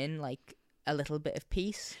Jane like a little bit of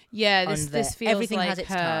peace. Yeah, this feels everything like has its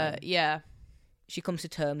her time. Yeah, she comes to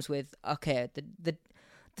terms with, okay, the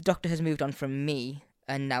Doctor has moved on from me,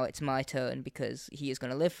 and now it's my turn because he is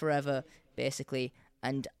going to live forever, basically,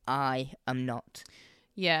 and I am not.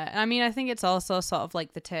 Yeah, I mean, I think it's also sort of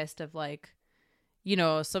like the taste of like, you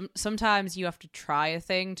know, sometimes you have to try a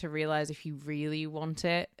thing to realize if you really want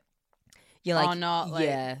it. You're like, or not, like,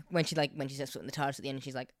 yeah. When she says something in the TARDIS at the end,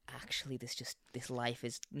 she's like, actually, this life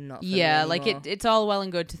is not. For yeah, me like anymore. it's all well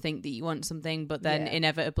and good to think that you want something, but then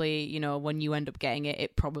inevitably, you know, when you end up getting it,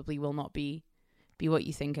 it probably will not be what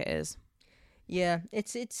you think it is. Yeah,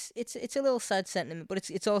 it's a little sad sentiment, but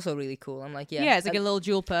it's also really cool. I'm like, yeah, it's like a little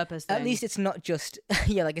dual purpose thing. At least it's not just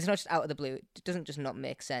like it's not just out of the blue. It doesn't just not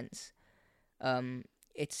make sense.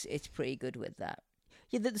 It's pretty good with that.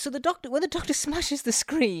 Yeah, so when the Doctor smashes the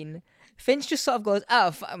screen, Finch just sort of goes,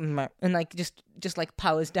 and like just like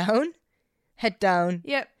powers down, head down.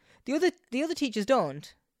 Yep. The other teachers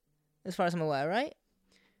don't, as far as I'm aware, right?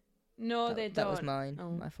 No, they don't. That was mine.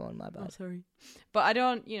 Oh. My phone, my bad. Oh, sorry. But I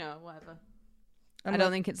don't, whatever. I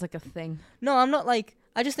don't think it's like a thing. No, I'm not like,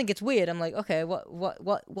 I just think it's weird. I'm like, okay,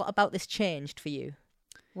 what about this changed for you?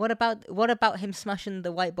 What about him smashing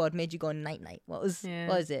the whiteboard made you go night night? What is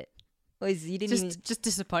it? You didn't just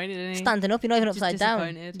disappointed, isn't he? Standing up, you're not even just upside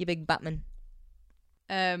down. You big Batman.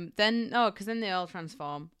 Because then they all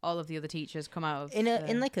transform. All of the other teachers come out of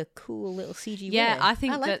in like a cool little CG way. Yeah, I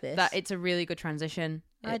think like that it's a really good transition.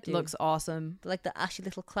 It looks awesome. But like the ashy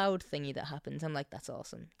little cloud thingy that happens, I'm like, that's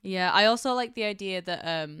awesome. Yeah, I also like the idea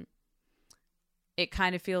that it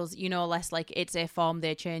kind of feels, less like it's a form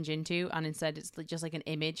they change into, and instead it's just like an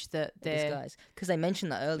image that they guys, because they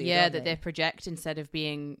mentioned that earlier. Yeah, that they project instead of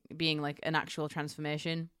being like an actual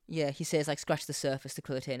transformation. Yeah, he says like scratch the surface, the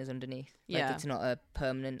Krillitane is underneath. Like it's not a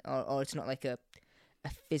permanent or it's not like a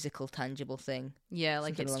physical, tangible thing. Yeah,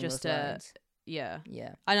 like it's just yeah.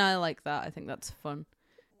 Yeah. And I like that. I think that's fun.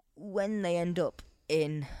 When they end up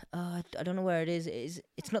in I don't know where it is.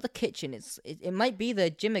 It's not the kitchen. It might be the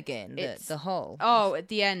gym again. The hall. Oh, at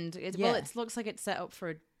the end. Well, it looks like it's set up for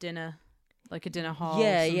a dinner, like a dinner hall.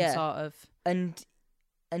 Yeah, sort of. And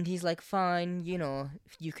he's like, fine,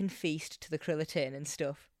 you can feast to the Krillitane and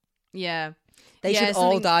stuff. Yeah. They should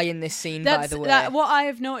all die in this scene, by the way. What I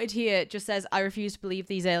have noted here just says, I refuse to believe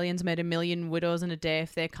these aliens made 1 million widows in a day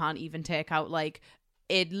if they can't even take out like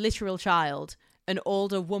a literal child, an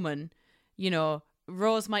older woman.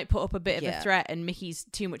 Rose might put up a bit of a threat, and Mickey's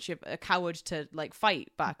too much of a coward to like fight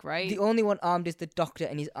back, right? The only one armed is the doctor,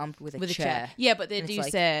 and he's armed with a chair. Yeah, but they do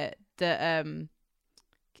say that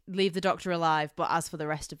leave the doctor alive, but as for the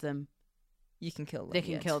rest of them, you can kill them. They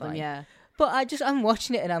can kill them, yeah. But I'm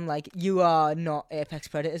watching it and I'm like, you are not apex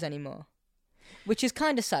predators anymore, which is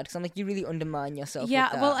kind of sad because I'm like, you really undermine yourself. Yeah,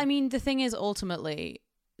 with that. Well, I mean, the thing is, ultimately,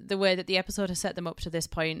 the way that the episode has set them up to this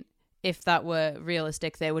point, if that were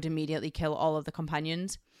realistic, they would immediately kill all of the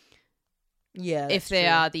companions. Yeah, if they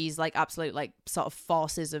are these like absolute like sort of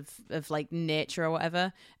forces of like nature or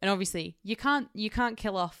whatever. And obviously, you can't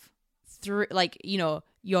kill off through like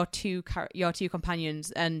your two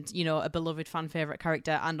companions and a beloved fan favorite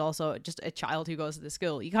character and also just a child who goes to the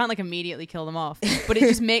school. You can't like immediately kill them off, but it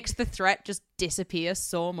just makes the threat just disappear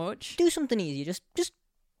so much. Do something easy. Just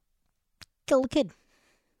kill the kid.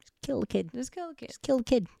 Just kill the kid. Just kill the kid. Just kill the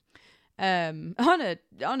kid. On a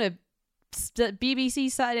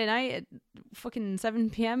BBC Saturday night at fucking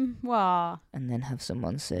 7 p.m. Wow. And then have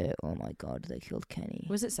someone say, "Oh my God, they killed Kenny."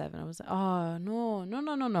 Was it 7? I was like, oh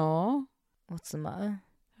no. What's the matter?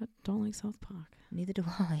 I don't like South Park. Neither do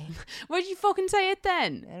I. Why'd you fucking say it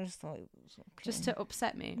then? I just thought it was okay. Just to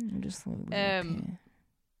upset me. I just thought it was okay.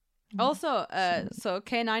 Also, so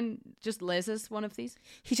K9 just lasers one of these.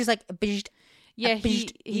 He's just like bizzed. Yeah, he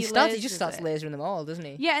just starts lasering them all, doesn't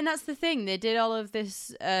he? Yeah, and that's the thing. They did all of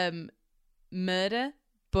this murder,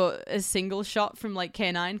 but a single shot from like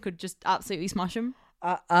K9 could just absolutely smash him.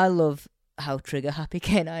 I love how trigger happy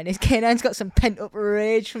K9 is. K9's got some pent up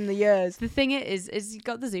rage from the years. The thing is he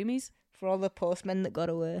got the zoomies. For all the postmen that got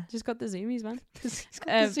away. Just got the zoomies, man. He's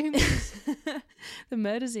got the zoomies. The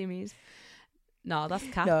murder zoomies. No, that's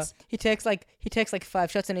cats. No, he takes like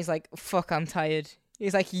 5 shots and he's like, fuck, I'm tired.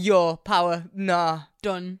 He's like, your power, nah.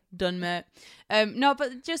 Done, mate. No,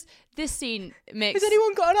 but just this scene makes... Has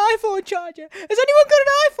anyone got an iPhone charger? Has anyone got an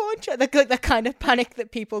iPhone charger? Like the kind of panic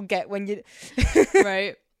that people get when you...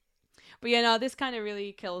 Right. But yeah, no, this kind of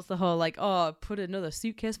really kills the whole, like, oh, put another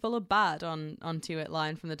suitcase full of bad onto it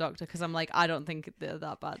line from the doctor, because I'm like, I don't think they're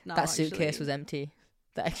that bad now, that suitcase was empty.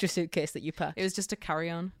 The extra suitcase that you packed. It was just a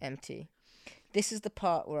carry-on. Empty. This is the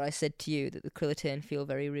part where I said to you that the Krillitane feel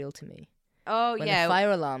very real to me. Oh, when yeah. the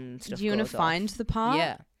fire alarm stuff Do you want to find the part?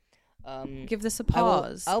 Yeah. Give this a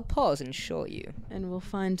pause. I'll pause and show you. And we'll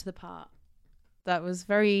find the part. That was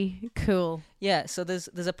very cool. Yeah, so there's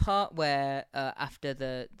a part where after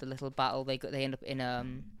the little battle they end up in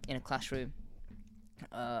a classroom.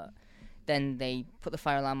 Then they put the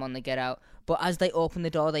fire alarm on, they get out. But as they open the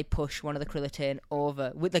door, they push one of the Krillitane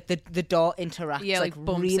over. With like the door interacts, yeah, like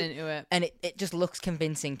bumps into it, and it just looks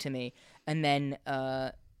convincing to me. And then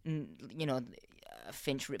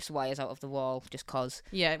Finch rips wires out of the wall just cause.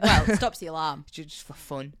 Yeah, well, it stops the alarm. Just for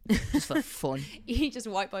fun. Just for fun. He just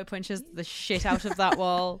white boy punches the shit out of that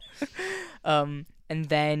wall. And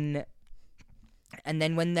then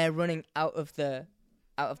when they're running out of the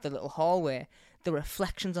little hallway, the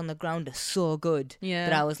reflections on the ground are so good. Yeah.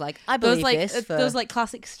 That I was like, I believe this. Those like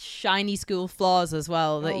classic shiny school floors as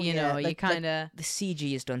well. That you kind of the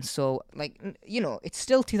CG is done so it's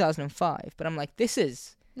still 2005, but I'm like, this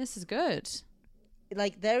is good.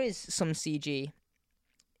 Like there is some CG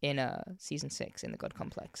in season 6 in the God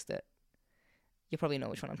Complex that you probably know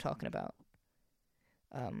which one I'm talking about.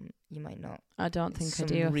 You might not. I don't think some I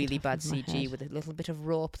do. Really bad CG with a little bit of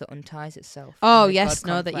rope that unties itself. Oh yes,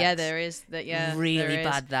 no, that yeah, there is that. Yeah, really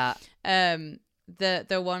bad that.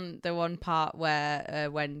 The one part where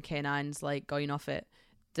when K9's like going off it,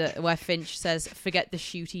 where Finch says, "Forget the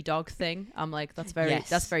shooty dog thing." I'm like, that's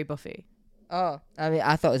very Buffy. Oh, I mean,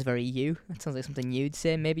 I thought it was very you. That sounds like something you'd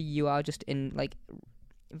say. Maybe you are just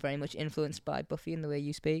very much influenced by Buffy in the way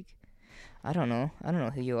you speak. I don't know. I don't know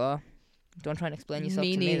who you are. Don't try and explain yourself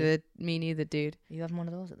to me. Me neither, dude. Are you having one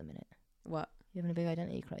of those at the minute? What? You having a big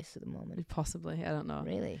identity crisis at the moment? Possibly. I don't know.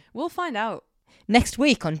 Really? We'll find out. Next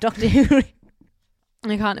week on Doctor Who.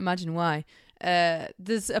 I can't imagine why.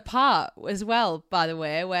 There's a part as well, by the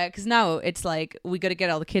way, where, because now it's like we got to get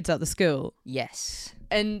all the kids out of the school. Yes.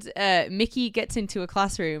 And Mickey gets into a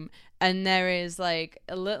classroom, and there is like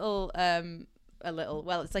a little,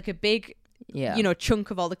 well, it's like a big,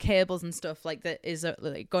 chunk of all the cables and stuff like that is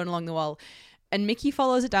like going along the wall. And Mickey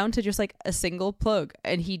follows it down to just like a single plug,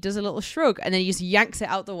 and he does a little shrug, and then he just yanks it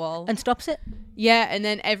out the wall and stops it. Yeah, and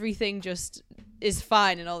then everything just is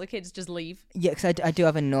fine, and all the kids just leave. Yeah, because I do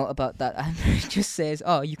have a note about that. It just says,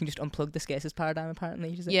 "Oh, you can just unplug the Scasis paradigm."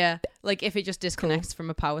 Apparently, yeah. Like if it just disconnects from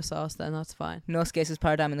a power source, then that's fine. No Scasis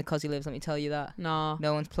paradigm in the Cosy Lives. Let me tell you that. No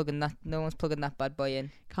one's plugging that. No one's plugging that bad boy in.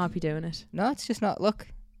 Can't be doing it. No, it's just not. Look,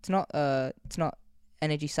 it's not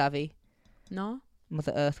energy savvy. No.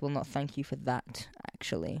 Mother Earth will not thank you for that,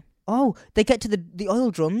 actually. Oh, they get to the oil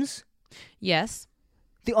drums. Yes.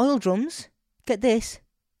 The oil drums. Get this.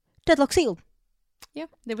 Deadlock sealed. Yeah,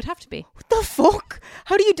 they would have to be. What the fuck?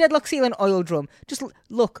 How do you deadlock seal an oil drum? Just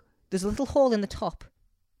look, there's a little hole in the top.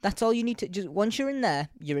 That's all you need to... Just once you're in there,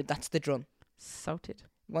 that's the drum. Sorted.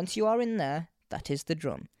 Once you are in there, that is the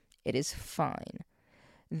drum. It is fine.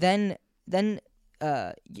 Then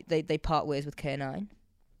they part ways with K9.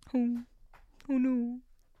 Oh no.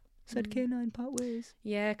 Said K9 part ways.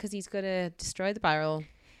 Yeah, because he's got to destroy the barrel.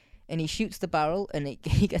 And he shoots the barrel, and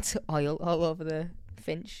he gets oil all over the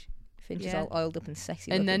Finch. Finch is all oiled up and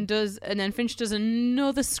sexy. And then Finch does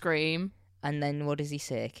another scream. And then what does he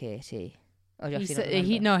say, Katie? Oh,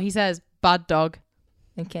 he says bad dog.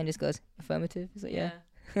 And Ken just goes affirmative. Is that yeah?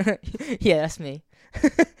 Yeah, that's me.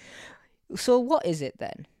 So what is it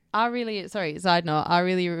then? Side note, I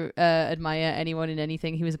really admire anyone in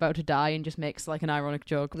anything who is about to die and just makes like an ironic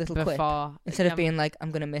joke little before. Quip. Instead of being like,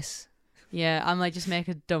 I'm going to miss. Yeah, I'm like, just make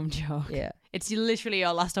a dumb joke. Yeah. It's literally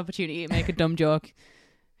your last opportunity to make a dumb joke.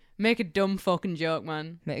 Make a dumb fucking joke,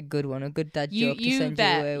 man. Make a good one, a good dad joke to send you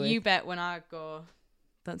away with. You bet when I go,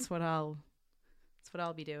 that's what I'll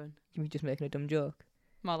be doing. You just making a dumb joke.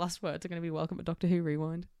 My last words are going to be welcome to Doctor Who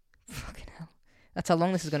Rewind. Fucking hell. That's how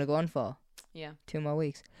long this is going to go on for. Yeah. 2 more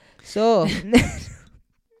weeks. So,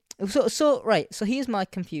 so here's my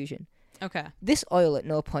confusion. Okay. This oil, at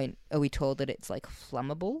no point are we told that it's like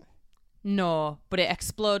flammable? No, but it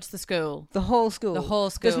explodes the school. The whole school? The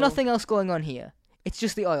whole school. There's nothing else going on here. It's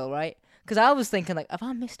just the oil, right? Because I was thinking, like, have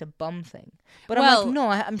I missed a bomb thing? But I'm like, no,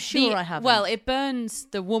 I'm sure I haven't. Well, it burns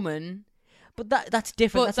the woman. But that's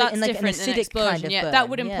different. But that's like different an than acidic explosion. kind of burn. That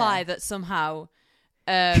would imply that somehow...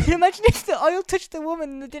 Can you imagine if the oil touched the woman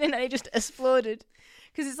and it didn't and it just exploded?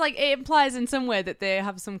 Because it's like, it implies in some way that they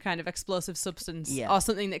have some kind of explosive substance or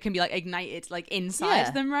something that can be like ignited like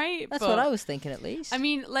inside them, right? That's what I was thinking, at least. I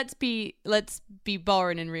mean, let's be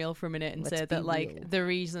boring and real for a minute and say that like real. The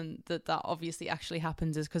reason that obviously actually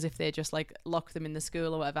happens is because if they just like lock them in the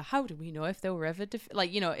school or whatever, how do we know if they were ever if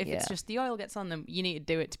it's just the oil gets on them, you need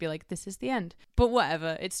to do it to be like, this is the end. But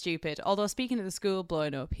whatever, it's stupid. Although speaking of the school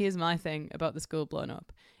blowing up, here's my thing about the school blowing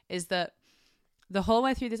up is that the whole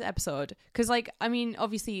way through this episode, because like, I mean,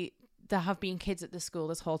 obviously there have been kids at the school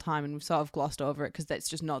this whole time and we've sort of glossed over it because that's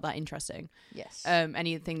just not that interesting. Yes.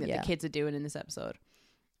 Anything that the kids are doing in this episode.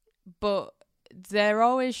 But they're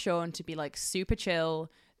always shown to be like super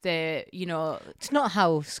chill. They're, it's not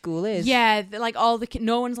how school is. Yeah, like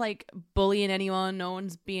no one's like bullying anyone. No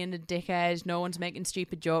one's being a dickhead. No one's making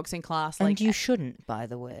stupid jokes in class. And like, you shouldn't, by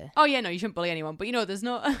the way. Oh yeah, no, you shouldn't bully anyone. But there's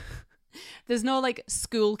no, there's no like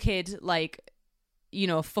school kid like,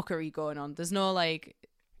 fuckery going on. There's no like,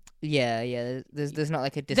 there's not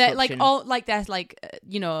like a disruption. They're like all like they're like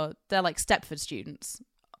they're like Stepford students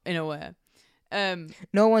in a way.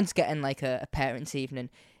 No one's getting like a parents' evening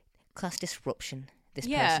class disruption. This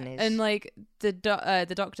person is, and like the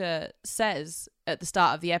doctor says at the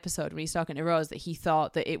start of the episode when he's talking to Rose that he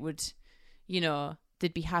thought that it would,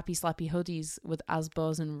 there'd be happy slappy hoodies with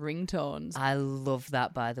Asbos and ringtones. I love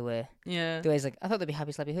that, by the way. Yeah. The way he's like, I thought there'd be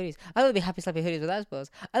happy slappy hoodies. I thought there'd be happy slappy hoodies with Asbos.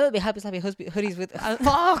 I thought there'd be happy slappy hoodies with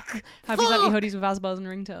fuck. Happy slappy hoodies with Asbos and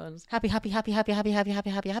ringtones. Happy.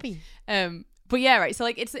 But yeah, right. So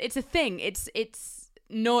like, it's a thing. It's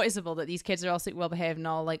noticeable that these kids are all super well behaved and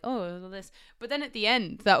all like, oh, this. But then at the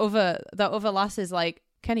end, that other lass is like,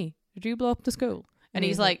 Kenny, did you blow up the school? And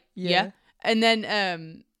he's like, yeah. And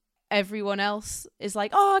then everyone else is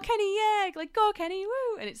like, oh, Kenny, yeah, like, go Kenny,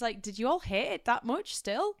 woo. And it's like, did you all hate it that much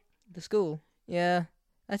still? The school, yeah.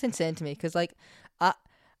 That's insane to me because like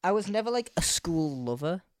I was never like a school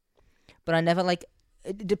lover, but I never like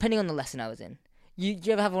depending on the lesson I was in. You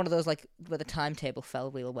ever have one of those like where the timetable fell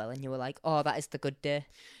real well and you were like, oh, that is the good day.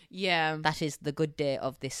 Yeah. That is the good day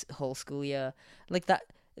of this whole school year. Like that,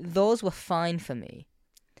 those were fine for me,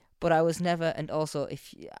 but I was never. And also,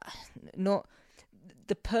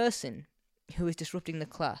 the person who is disrupting the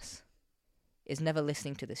class is never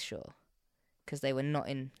listening to this show because they were not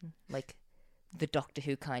in like the Doctor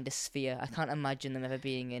Who kind of sphere. I can't imagine them ever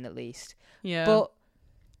being in, at least. Yeah. But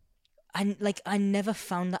I never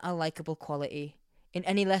found that a likable quality in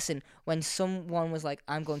any lesson. When someone was like,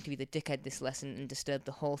 I'm going to be the dickhead this lesson and disturb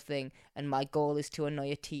the whole thing, and my goal is to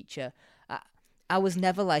annoy a teacher, I was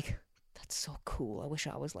never like, that's so cool. I wish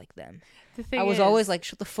I was like them. The thing I was is, always like,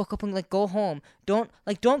 shut the fuck up and like go home. Don't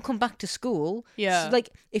come back to school. Yeah. Like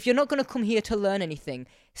if you're not gonna come here to learn anything,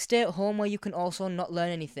 stay at home where you can also not learn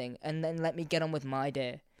anything, and then let me get on with my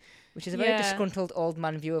day. Which is a very disgruntled old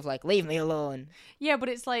man view of like, leave me alone. Yeah, but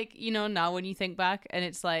it's like, now when you think back, and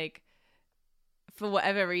it's like, for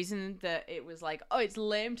whatever reason, that it was like, oh, it's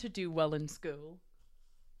lame to do well in school.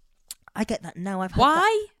 I get that now.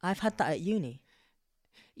 Why? I've had that at uni.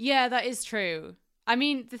 Yeah, that is true. I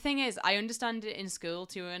mean, the thing is, I understand it in school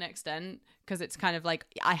to an extent because it's kind of like,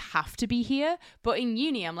 I have to be here. But in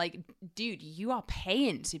uni, I'm like, dude, you are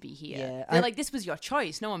paying to be here. Yeah, They're like, this was your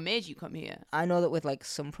choice. No one made you come here. I know that with like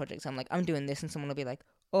some projects, I'm like, I'm doing this, and someone will be like,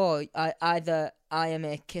 oh, I am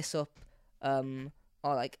a kiss up, or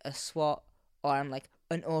like a SWAT, or I'm like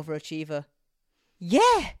an overachiever.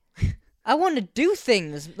 Yeah. I want to do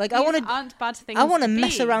things like These aren't bad things. I want to be.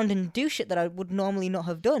 mess around and do shit that I would normally not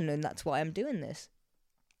have done, and that's why I'm doing this.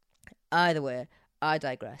 Either way, I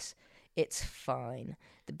digress. It's fine.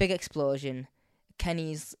 The big explosion.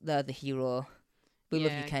 Kenny's the hero. We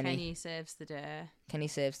love you, Kenny. Kenny saves the day. Kenny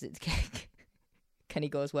saves the Kenny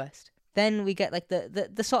goes west. Then we get like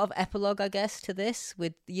the sort of epilogue, I guess, to this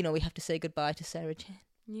with we have to say goodbye to Sarah Jane.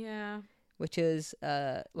 Yeah. Which is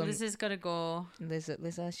Liz has got to go. Liz,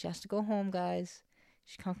 she has to go home, guys.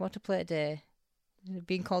 She can't come out to play today.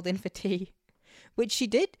 Being called in for tea, which she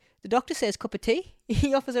did. The doctor says cup of tea.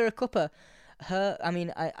 He offers her a cuppa.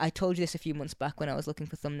 I told you this a few months back when I was looking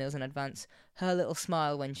for thumbnails in advance. Her little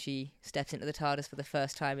smile when she steps into the TARDIS for the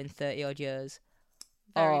first time in 30 odd years.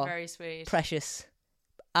 Very, very sweet. Precious.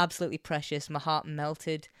 Absolutely precious. My heart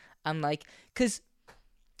melted. I'm like, because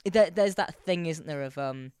there's that thing, isn't there, of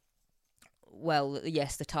well,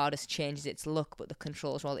 yes, the TARDIS changes its look, but the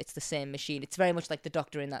controls, well, it's the same machine. It's very much like the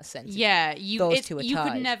Doctor in that sense. Yeah, you tied.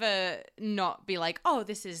 could never not be like, oh,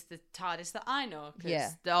 this is the TARDIS that I know.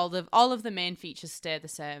 Yeah. All of the main features stay the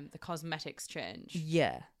same. The cosmetics change.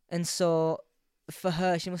 Yeah. And so for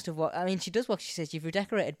her, she must have she does what she says, you've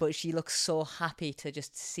redecorated, but she looks so happy to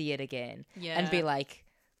just see it again. Yeah. And be like,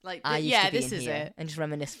 I used to be this in is here, it. and just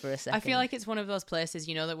reminisce for a second. I feel like it's one of those places,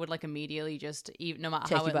 that would like immediately just, no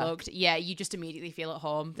matter how it looked, you just immediately feel at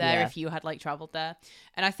home there if you had like travelled there.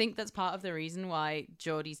 And I think that's part of the reason why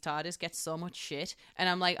Jodie's TARDIS gets so much shit. And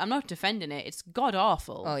I'm like, I'm not defending it. It's god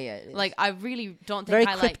awful. Oh yeah. Like I really don't think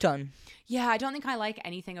very Krypton. I don't think I like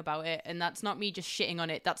anything about it. And that's not me just shitting on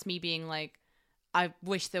it. That's me being like, I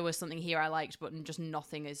wish there was something here I liked, but just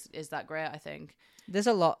nothing is that great, I think. There's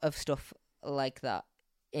a lot of stuff like that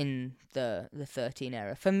in the 13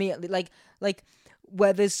 era for me, like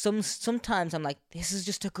where there's sometimes I'm like, this is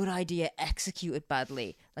just a good idea executed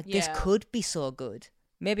badly, like this could be so good.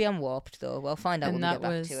 Maybe I'm warped though. We'll find out when we get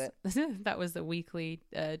back to it. That was the weekly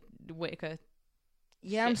Whittaker.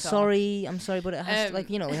 Yeah, I'm sorry, but it has to,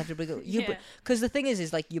 we have to bring up because the thing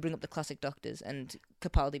is like you bring up the classic Doctors and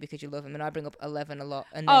Capaldi because you love him, and I bring up 11 a lot.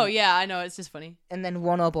 And then, I know, it's just funny. And then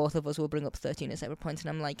one or both of us will bring up 13 at separate points, and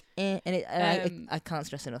I'm like, I can't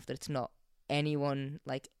stress enough that it's not anyone,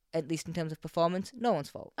 like, at least in terms of performance, no one's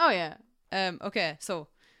fault. Oh yeah. Okay, so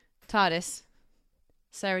TARDIS.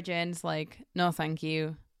 Sarah Jane's like, no, thank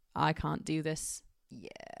you, I can't do this.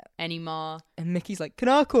 Anymore. And Mickey's like, can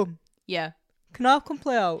I come? Yeah. Can I come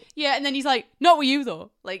play out? Yeah, and then he's like, not with you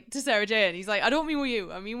though. Like, to Sarah Jane. He's like, I don't mean with you.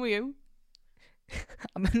 I mean with you.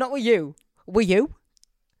 I'm not with you. With you?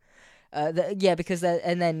 Because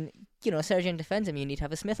and then, Sarah Jane defends him. You need to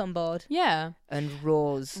have a Smith on board. Yeah. And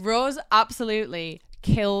Rose absolutely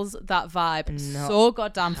kills that vibe so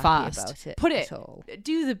goddamn fast. About it Put it. At all.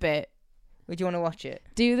 Do the bit. Would you want to watch it?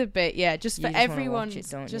 Do the bit, yeah. Just for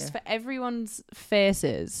everyone's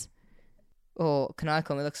faces. Oh, can I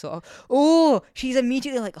come? It looks so. Oh, she's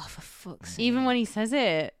immediately like, oh, for fuck's sake. Even when he says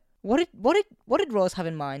it. What did Rose have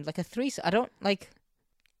in mind? Like a threesome? I don't like.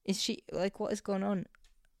 Is she like, what is going on?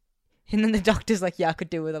 And then the Doctor's like, yeah, I could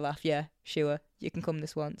do with a laugh. Yeah, sure, you can come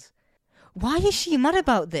this once. Why is she mad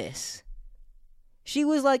about this? She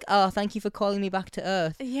was like, "Oh, thank you for calling me back to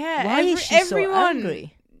Earth." Yeah. Why is she so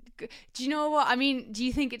angry? Do you know what I mean? Do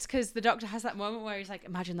you think it's because the Doctor has that moment where he's like,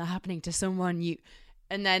 imagine that happening to someone you,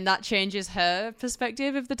 and then that changes her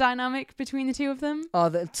perspective of the dynamic between the two of them? Oh,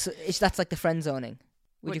 that's like the friend zoning.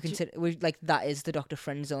 Would you consider like that is the Doctor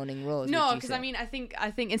friend zoning Rose? No, because I mean, I think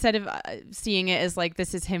instead of seeing it as like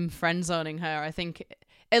this is him friend zoning her, I think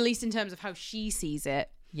at least in terms of how she sees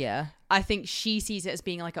it. Yeah. I think she sees it as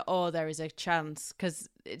being like, there is a chance, because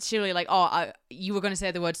it's surely like, you were going to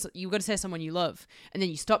say the words, you were going to say someone you love, and then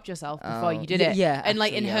you stopped yourself before you did it. Yeah. And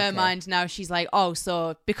like in her mind now, she's like,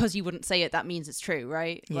 so because you wouldn't say it, that means it's true,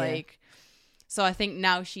 right? Yeah. Like, so I think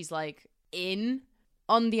now she's like in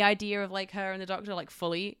on the idea of like her and the Doctor like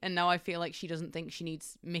fully, and now I feel like she doesn't think she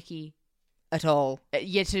needs Mickey at all.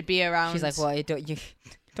 To be around. She's like, why don't you?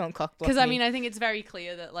 Don't cock block me. Because I mean, I think it's very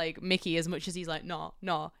clear that like Mickey, as much as he's like,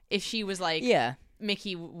 no, if she was like,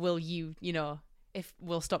 Mickey, will you know, if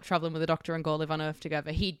we'll stop traveling with the Doctor and go live on Earth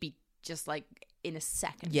together, he'd be just like in a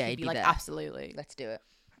second. Yeah, he'd be like, there. Absolutely, let's do it.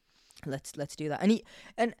 Let's do that.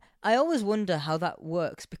 And I always wonder how that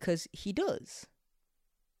works, because he does.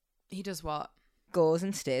 He does what? Goes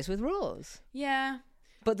and stays with Rose. Yeah.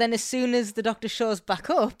 But then as soon as the Doctor shows back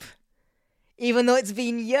up, even though it's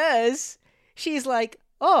been years, she's like,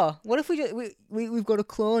 oh, what if we've got a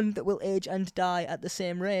clone that will age and die at the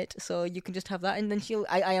same rate, so you can just have that, and then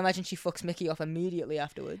I imagine she fucks Mickey off immediately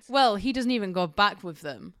afterwards. Well, he doesn't even go back with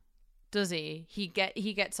them, does he? He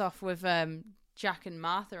gets off with Jack and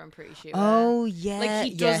Martha, I'm pretty sure. Oh yeah, like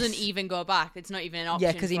he doesn't even go back. It's not even an option.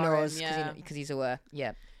 Yeah, because he knows, because he's aware.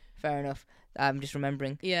 Yeah, fair enough. I'm just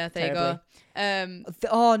remembering. Yeah, there terribly. You go.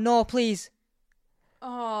 Oh no, please.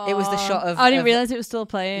 Oh, it was the shot of. I didn't realize it was still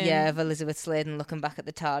playing. Yeah, of Elizabeth Sladen looking back at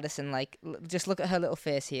the TARDIS and like, just look at her little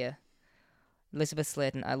face here. Elizabeth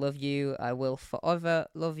Sladen, I love you. I will forever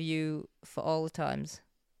love you for all the times.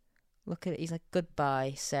 Look at it. He's like,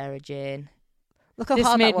 goodbye, Sarah Jane. Look how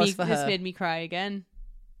hard that was for her. This made me cry again.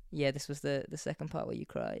 Yeah, this was the second part where you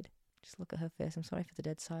cried. Just look at her face. I'm sorry for the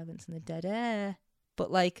dead silence and the dead air.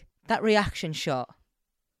 But like that reaction shot.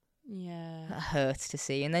 Yeah. That hurts to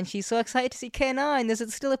see. And then she's so excited to see K9.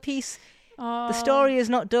 There's still a piece. Oh, the story is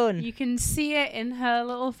not done. You can see it in her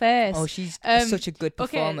little face. Oh, she's such a good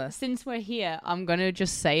performer. Okay, since we're here, I'm going to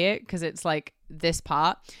just say it because it's like this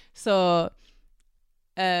part. So,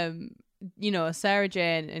 Sarah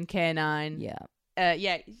Jane and K9.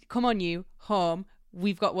 Yeah. Come on, you. Home.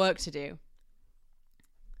 We've got work to do.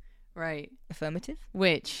 Right. Affirmative.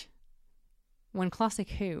 Which, when Classic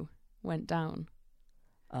Who went down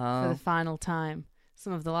for the final time,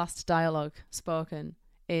 some of the last dialogue spoken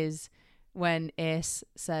is when Ace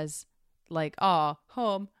says, like,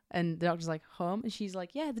 home, and the Doctor's like, home, and she's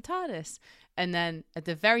like, yeah, the TARDIS. And then at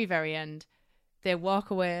the very, very end, they walk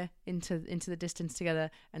away into the distance together,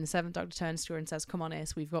 and the Seventh Doctor turns to her and says, come on,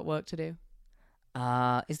 Ace, we've got work to do.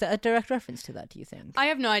 Is that a direct reference to that, do you think? I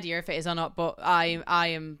have no idea if it is or not, but I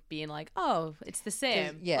am being like, it's the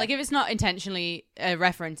same. Yeah. Like, if it's not intentionally a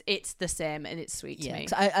reference, it's the same, and it's sweet to me.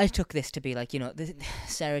 I took this to be like, the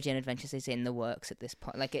Sarah Jane Adventures is in the works at this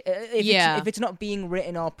point. Like, if it's not being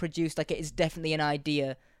written or produced, like, it is definitely an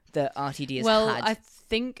idea that RTD has had. Well, I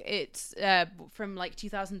think it's from, like,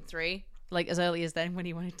 2003. Like, as early as then, when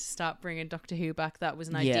he wanted to start bringing Doctor Who back, that was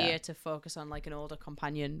an idea to focus on, like, an older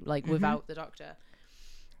companion, like, without the Doctor.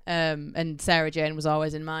 And Sarah Jane was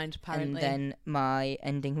always in mind, apparently. And then my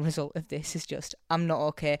ending result of this is just, I'm not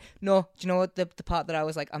okay. No, do you know what the part that I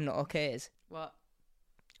was like, I'm not okay is? What?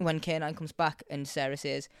 When K9 comes back and Sarah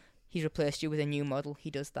says, he's replaced you with a new model, he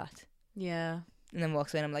does that. Yeah. And then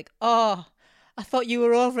walks away and I'm like, I thought you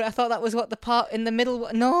were over it. I thought that was what the part in the middle,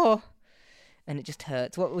 no. And it just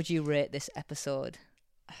hurts. What would you rate this episode?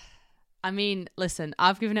 I mean, listen,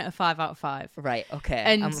 I've given it a 5 out of 5. Right, okay.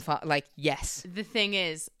 And yes. The thing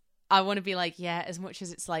is, I want to be like, yeah, as much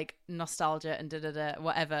as it's like nostalgia and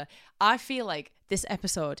whatever, I feel like this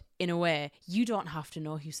episode, in a way, you don't have to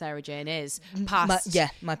know who Sarah Jane is. My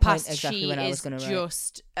point exactly when I was going to write.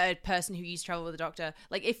 Just a person who used to travel with the Doctor.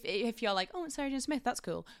 Like, if you're like, it's Sarah Jane Smith, that's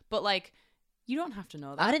cool. But like, you don't have to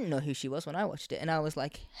know that. I didn't know who she was when I watched it, and I was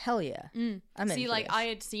like, hell yeah. I'm See, like, this. I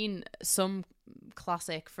had seen some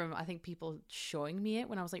classic from, I think, people showing me it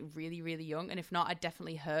when I was like really, really young. And if not, I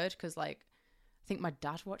definitely heard, because like, I think my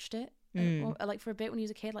dad watched it like for a bit when he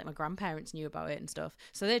was a kid. Like, my grandparents knew about it and stuff,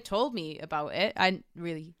 so they told me about it. I hadn't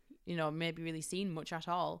really, maybe really seen much at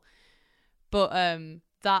all, but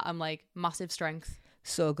that I'm like, massive strength.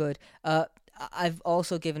 So good. I've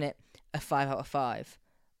also given it a 5 out of 5.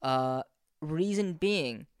 Reason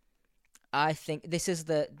being, I think this is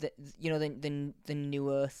the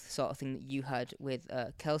New Earth sort of thing that you had with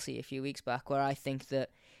Kelsey a few weeks back, where I think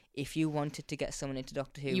that if you wanted to get someone into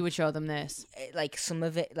Doctor Who, you would show them this. Like some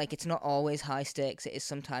of it, like it's not always high stakes. It is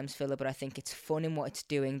sometimes filler, but I think it's fun in what it's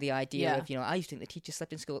doing. The idea of I used to think the teacher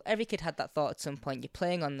slept in school. Every kid had that thought at some point. You're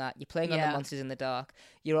playing on that. You're playing on the monsters in the dark.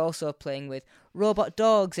 You're also playing with robot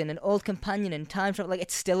dogs and an old companion and time travel. Like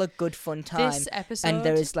it's still a good fun time. This episode, and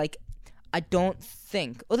there is like, I don't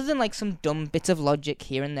think, other than like some dumb bits of logic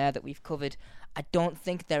here and there that we've covered, I don't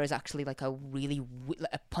think there is actually like a really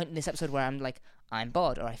a point in this episode where I'm like, I'm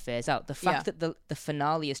bored or I phase out. The fact that the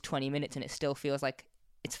finale is 20 minutes and it still feels like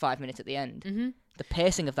it's 5 minutes at the end. Mm-hmm. The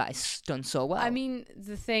pacing of that is done so well. I mean,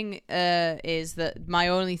 the thing is that my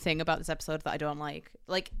only thing about this episode that I don't like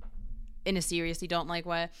in a seriously don't like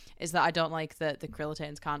way, is that I don't like that the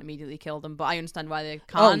Krillitanes can't immediately kill them, but I understand why they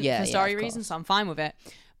can't for story reasons, so I'm fine with it.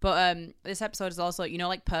 But this episode is also,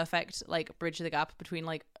 like perfect, like bridge the gap between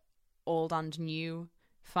like old and new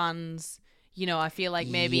fans. I feel like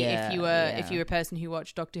maybe if you were a person who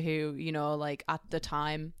watched Doctor Who, like at the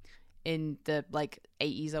time in the like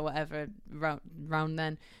 80s or whatever round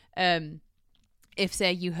then, if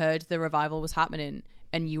say you heard the revival was happening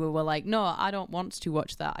and you were like, no, I don't want to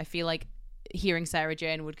watch that, I feel like hearing Sarah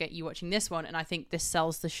Jane would get you watching this one, and I think this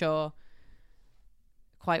sells the show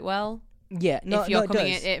quite well. Yeah, if you're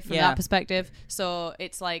coming at it from that perspective. So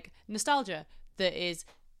it's like nostalgia that is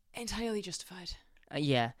entirely justified.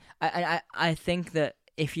 I think that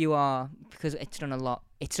if you are, because it's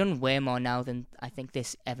done way more now than I think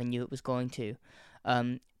this ever knew it was going to.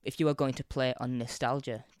 If you are going to play on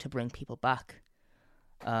nostalgia to bring people back,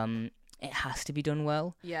 it has to be done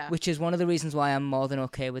well. Yeah. Which is one of the reasons why I'm more than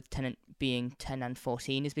okay with Tennant being 10 and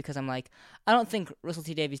 14, is because I'm like, I don't think Russell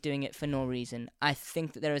T Davies doing it for no reason. I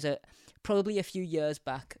think that there is probably a few years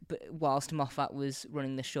back, but whilst Moffat was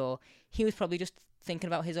running the show, he was probably just thinking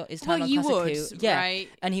about his time on Classic Who. Yeah, right?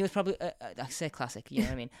 And he was probably, I say classic, you know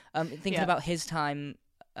what I mean? Thinking about his time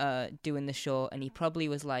doing the show, and he probably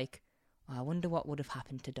was like, I wonder what would have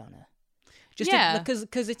happened to Donna.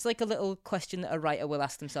 Because it's like a little question that a writer will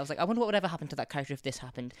ask themselves, like, I wonder what would ever happen to that character if this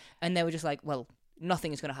happened. And they were just like, well,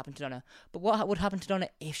 nothing is going to happen to Donna. But what would happen to Donna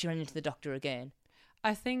if she ran into the Doctor again?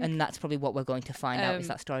 I think... And that's probably what we're going to find out, is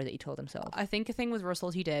that story that he told himself. I think a thing with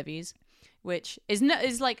Russell T Davies, which is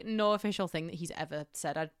like no official thing that he's ever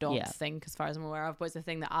said, I don't think, as far as I'm aware of, but it's a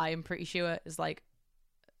thing that I am pretty sure is like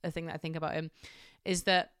a thing that I think about him, is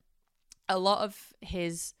that a lot of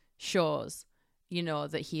his shows,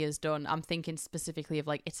 that he has done, I'm thinking specifically of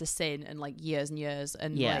like It's a Sin and like Years and Years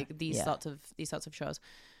and like these sorts of shows,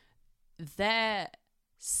 they're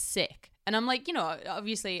sick. And I'm like,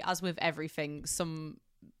 obviously, as with everything, some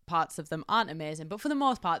parts of them aren't amazing, but for the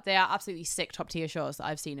most part, they are absolutely sick, top tier shows that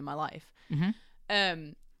I've seen in my life.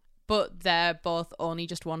 Mm-hmm. But they're both only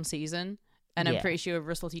just one season, and I'm pretty sure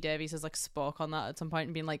Russell T Davies has like spoke on that at some point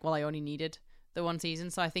and been like, well, I only needed the one season.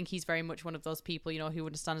 So I think he's very much one of those people, who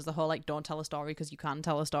understands the whole like, don't tell a story because you can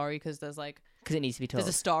tell a story, because there's like, because it needs to be told.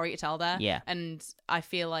 There's a story to tell there. Yeah. And I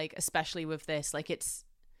feel like, especially with this, like it's,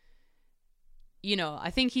 I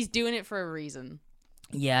think he's doing it for a reason.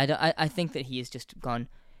 Yeah, I think that he has just gone,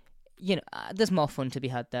 there's more fun to be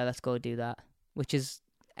had there. Let's go do that, which is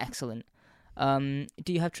excellent. Do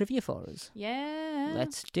you have trivia for us? Yeah.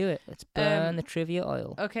 Let's do it. Let's burn the trivia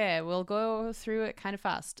oil. Okay, we'll go through it kind of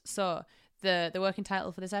fast. So the working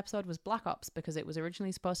title for this episode was Black Ops, because it was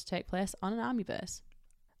originally supposed to take place on an army base.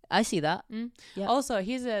 I see that. Yeah. Also,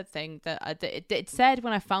 here's a thing that it said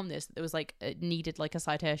when I found this, that it was like, it needed like a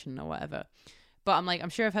citation or whatever. But I'm like, I'm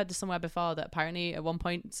sure I've heard this somewhere before, that apparently at one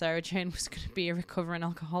point Sarah Jane was going to be a recovering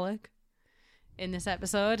alcoholic in this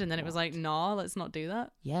episode, and then it was like, no, let's not do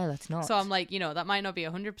that. Yeah, let's not. So I'm like, that might not be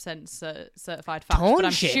 100% certified fact, but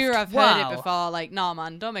I'm sure I've heard it before. Like, no,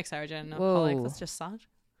 man, don't make Sarah Jane an alcoholic. That's just sad.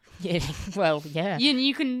 Yeah, well, yeah.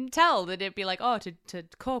 You can tell that it'd be like, oh, to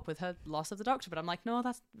cope with her loss of the Doctor, but I'm like, no,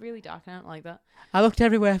 that's really dark. I don't like that. I looked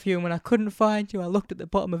everywhere for you, and when I couldn't find you, I looked at the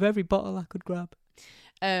bottom of every bottle I could grab.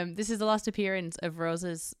 This is the last appearance of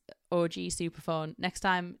Rose's OG superphone. Next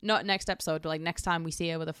time, not next episode, but like next time we see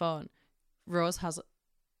her with a phone, Rose has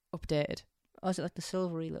updated. Oh, is it like the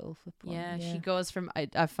silvery little flip one? Yeah, she goes from,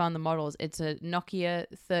 I found the models, it's a Nokia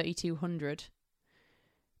 3200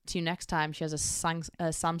 to next time she has a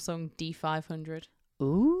Samsung D500.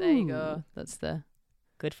 Ooh. There you go. That's the...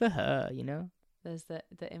 Good for her, There's the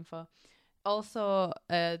info. Also,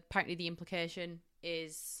 apparently the implication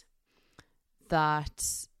is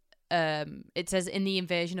that it says in the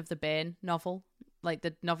Invasion of the Bane novel, like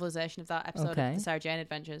the novelization of that episode of the Sarah Jane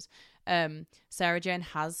Adventures, Sarah Jane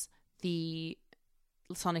has the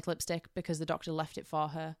sonic lipstick because the doctor left it for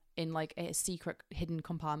her in like a secret hidden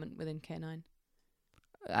compartment within K9.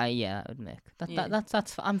 Yeah, that would make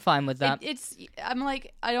that's. I'm fine with that. I'm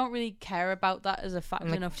like, I don't really care about that as a fact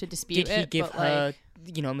enough to dispute it. Did he give her,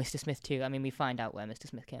 like, Mr. Smith too? I mean, we find out where Mr.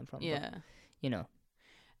 Smith came from. Yeah.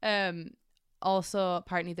 But, Also,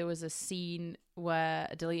 apparently there was a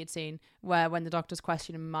deleted scene where when the doctor's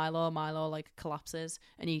questioning Milo like collapses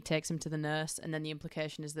and he takes him to the nurse, and then the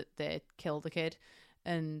implication is that they killed the kid,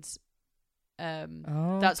 and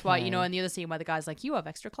that's why, in the other scene where the guy's like, you have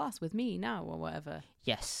extra class with me now or whatever.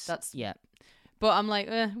 Yes. Yeah. But I'm like,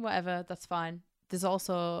 whatever, that's fine. There's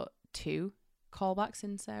also 2 callbacks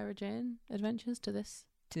in Sarah Jane Adventures to this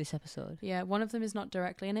episode. Yeah, one of them is not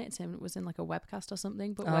directly in it. It was in like a webcast or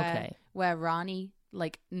something, but where Rani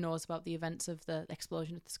like knows about the events of the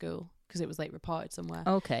explosion at the school because it was like reported somewhere.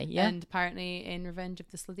 Okay, yeah. And apparently in Revenge of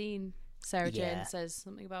the Slitheen, Sarah Jane says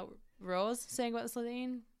something about Rose saying about the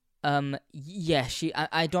Slitheen. Yeah,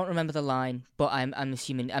 I don't remember the line, but I'm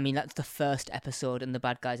assuming, I mean, that's the first episode in The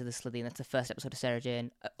Bad Guys of the Slitheen. That's the first episode of Sarah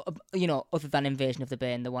Jane, other than Invasion of the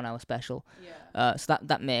Bane, the 1 hour special. Yeah. So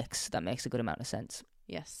that makes a good amount of sense.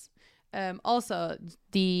 Yes. Also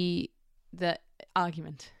the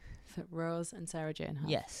argument that Rose and Sarah Jane have.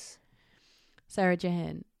 Yes. Sarah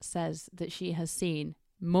Jane says that she has seen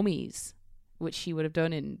mummies, which she would have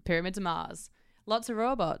done in Pyramids of Mars. Lots of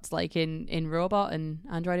robots, like in Robot and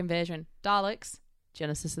Android Invasion. Daleks,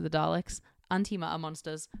 Genesis of the Daleks, Antimatter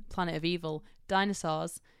Monsters, Planet of Evil,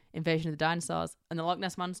 Dinosaurs, Invasion of the Dinosaurs, and the Loch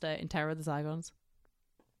Ness Monster in Terror of the Zygons.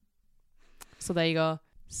 So there you go.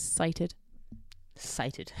 Cited.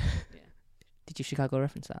 Yeah. Did you Chicago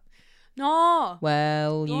reference that? No.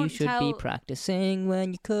 Well, you should be practicing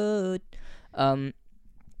when you could.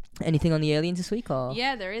 Anything on the aliens this week, or?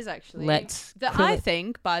 Yeah, there is actually. I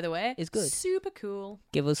think, by the way, is good. Super cool.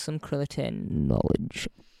 Give us some Krillitane knowledge.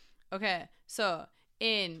 Okay, so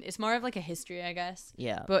it's more of like a history, I guess.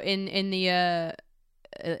 Yeah. But in the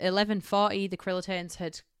 1140, the Krillitanes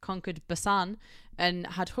had conquered Basan and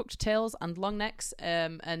had hooked tails and long necks,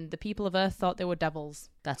 and the people of Earth thought they were devils.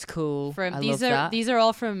 That's cool. These are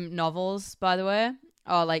all from novels, by the way,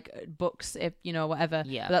 or like books, if whatever.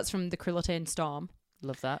 Yeah. But that's from the Krillitane Storm.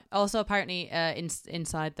 Love that. Also, apparently,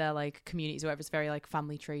 inside their like communities, or whatever, it's very like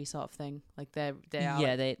family tree sort of thing. Like they are.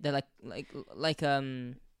 Yeah, they're like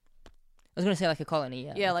I was gonna say like a colony.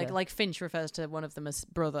 Yeah. Yeah, like Finch refers to one of them as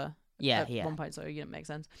brother. Yeah, at one point, so it makes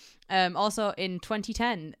sense. Also, in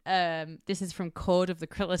 2010, this is from Code of the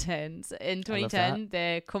Krillitanes. In 2010,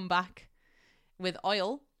 they come back with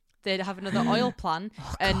oil. They have another oil plan,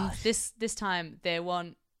 and this time they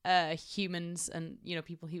want humans and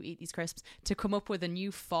people who eat these crisps to come up with a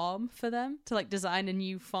new form for them, to like design a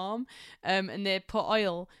new form, and they put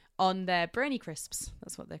oil on their brainy crisps.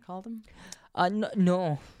 That's what they call them.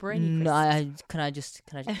 No. Brainy crisps. No, can I just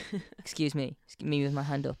excuse me with my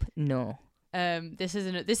hand up. No. This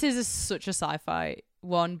is such a sci-fi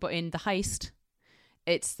one, but in The Heist,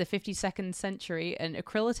 it's the 52nd century, and a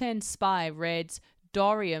Krillitane spy raids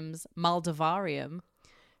Dorium's Maldivarium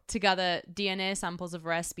to gather DNA samples of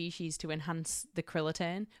rare species to enhance the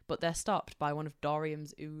Krillitane, but they're stopped by one of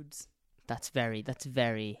Dorium's oods. That's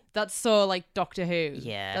so like Doctor Who.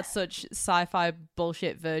 Yeah. That's such sci-fi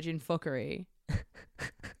bullshit virgin fuckery.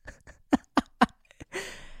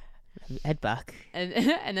 Head back.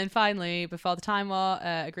 And then finally, before the Time War,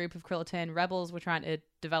 a group of Krillitane rebels were trying to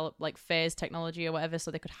develop like phase technology or whatever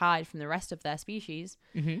so they could hide from the rest of their species.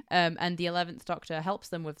 Mm-hmm. And the 11th Doctor helps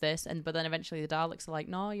them with this, but then eventually the Daleks are like,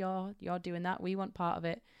 no, you're doing that, we want part of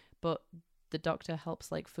it. But the Doctor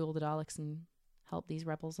helps like fool the Daleks and help these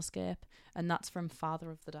rebels escape, and that's from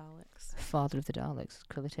Father of the Daleks.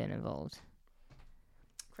 Krillitane involved.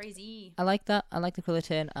 Crazy. I like that. I like the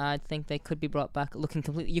Krillitane. I think they could be brought back looking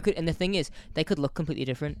completely. And the thing is, they could look completely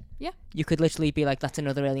different. Yeah. You could literally be like, that's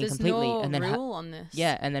another alien completely. There's no and then rule on this.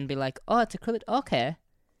 Yeah, and then be like, oh, it's a Krillitane. Okay.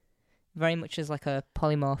 Very much as like a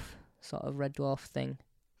polymorph sort of red dwarf thing,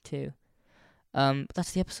 too. But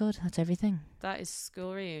that's the episode. That's everything. That is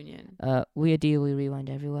School Reunion. We rewind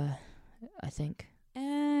everywhere, I think.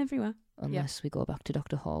 Everywhere. Unless we go back to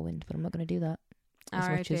Dr. Horwind, but I'm not going to do that. As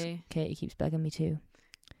much as Katie keeps begging me to.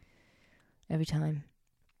 Every time.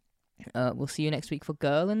 We'll see you next week for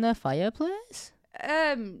Girl in the Fireplace.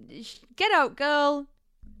 Get out, girl.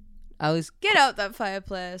 Get out that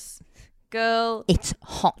fireplace, girl. It's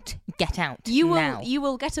hot. Get out. You now. You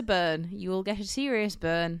will get a burn. You will get a serious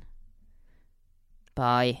burn.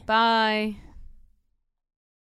 Bye. Bye.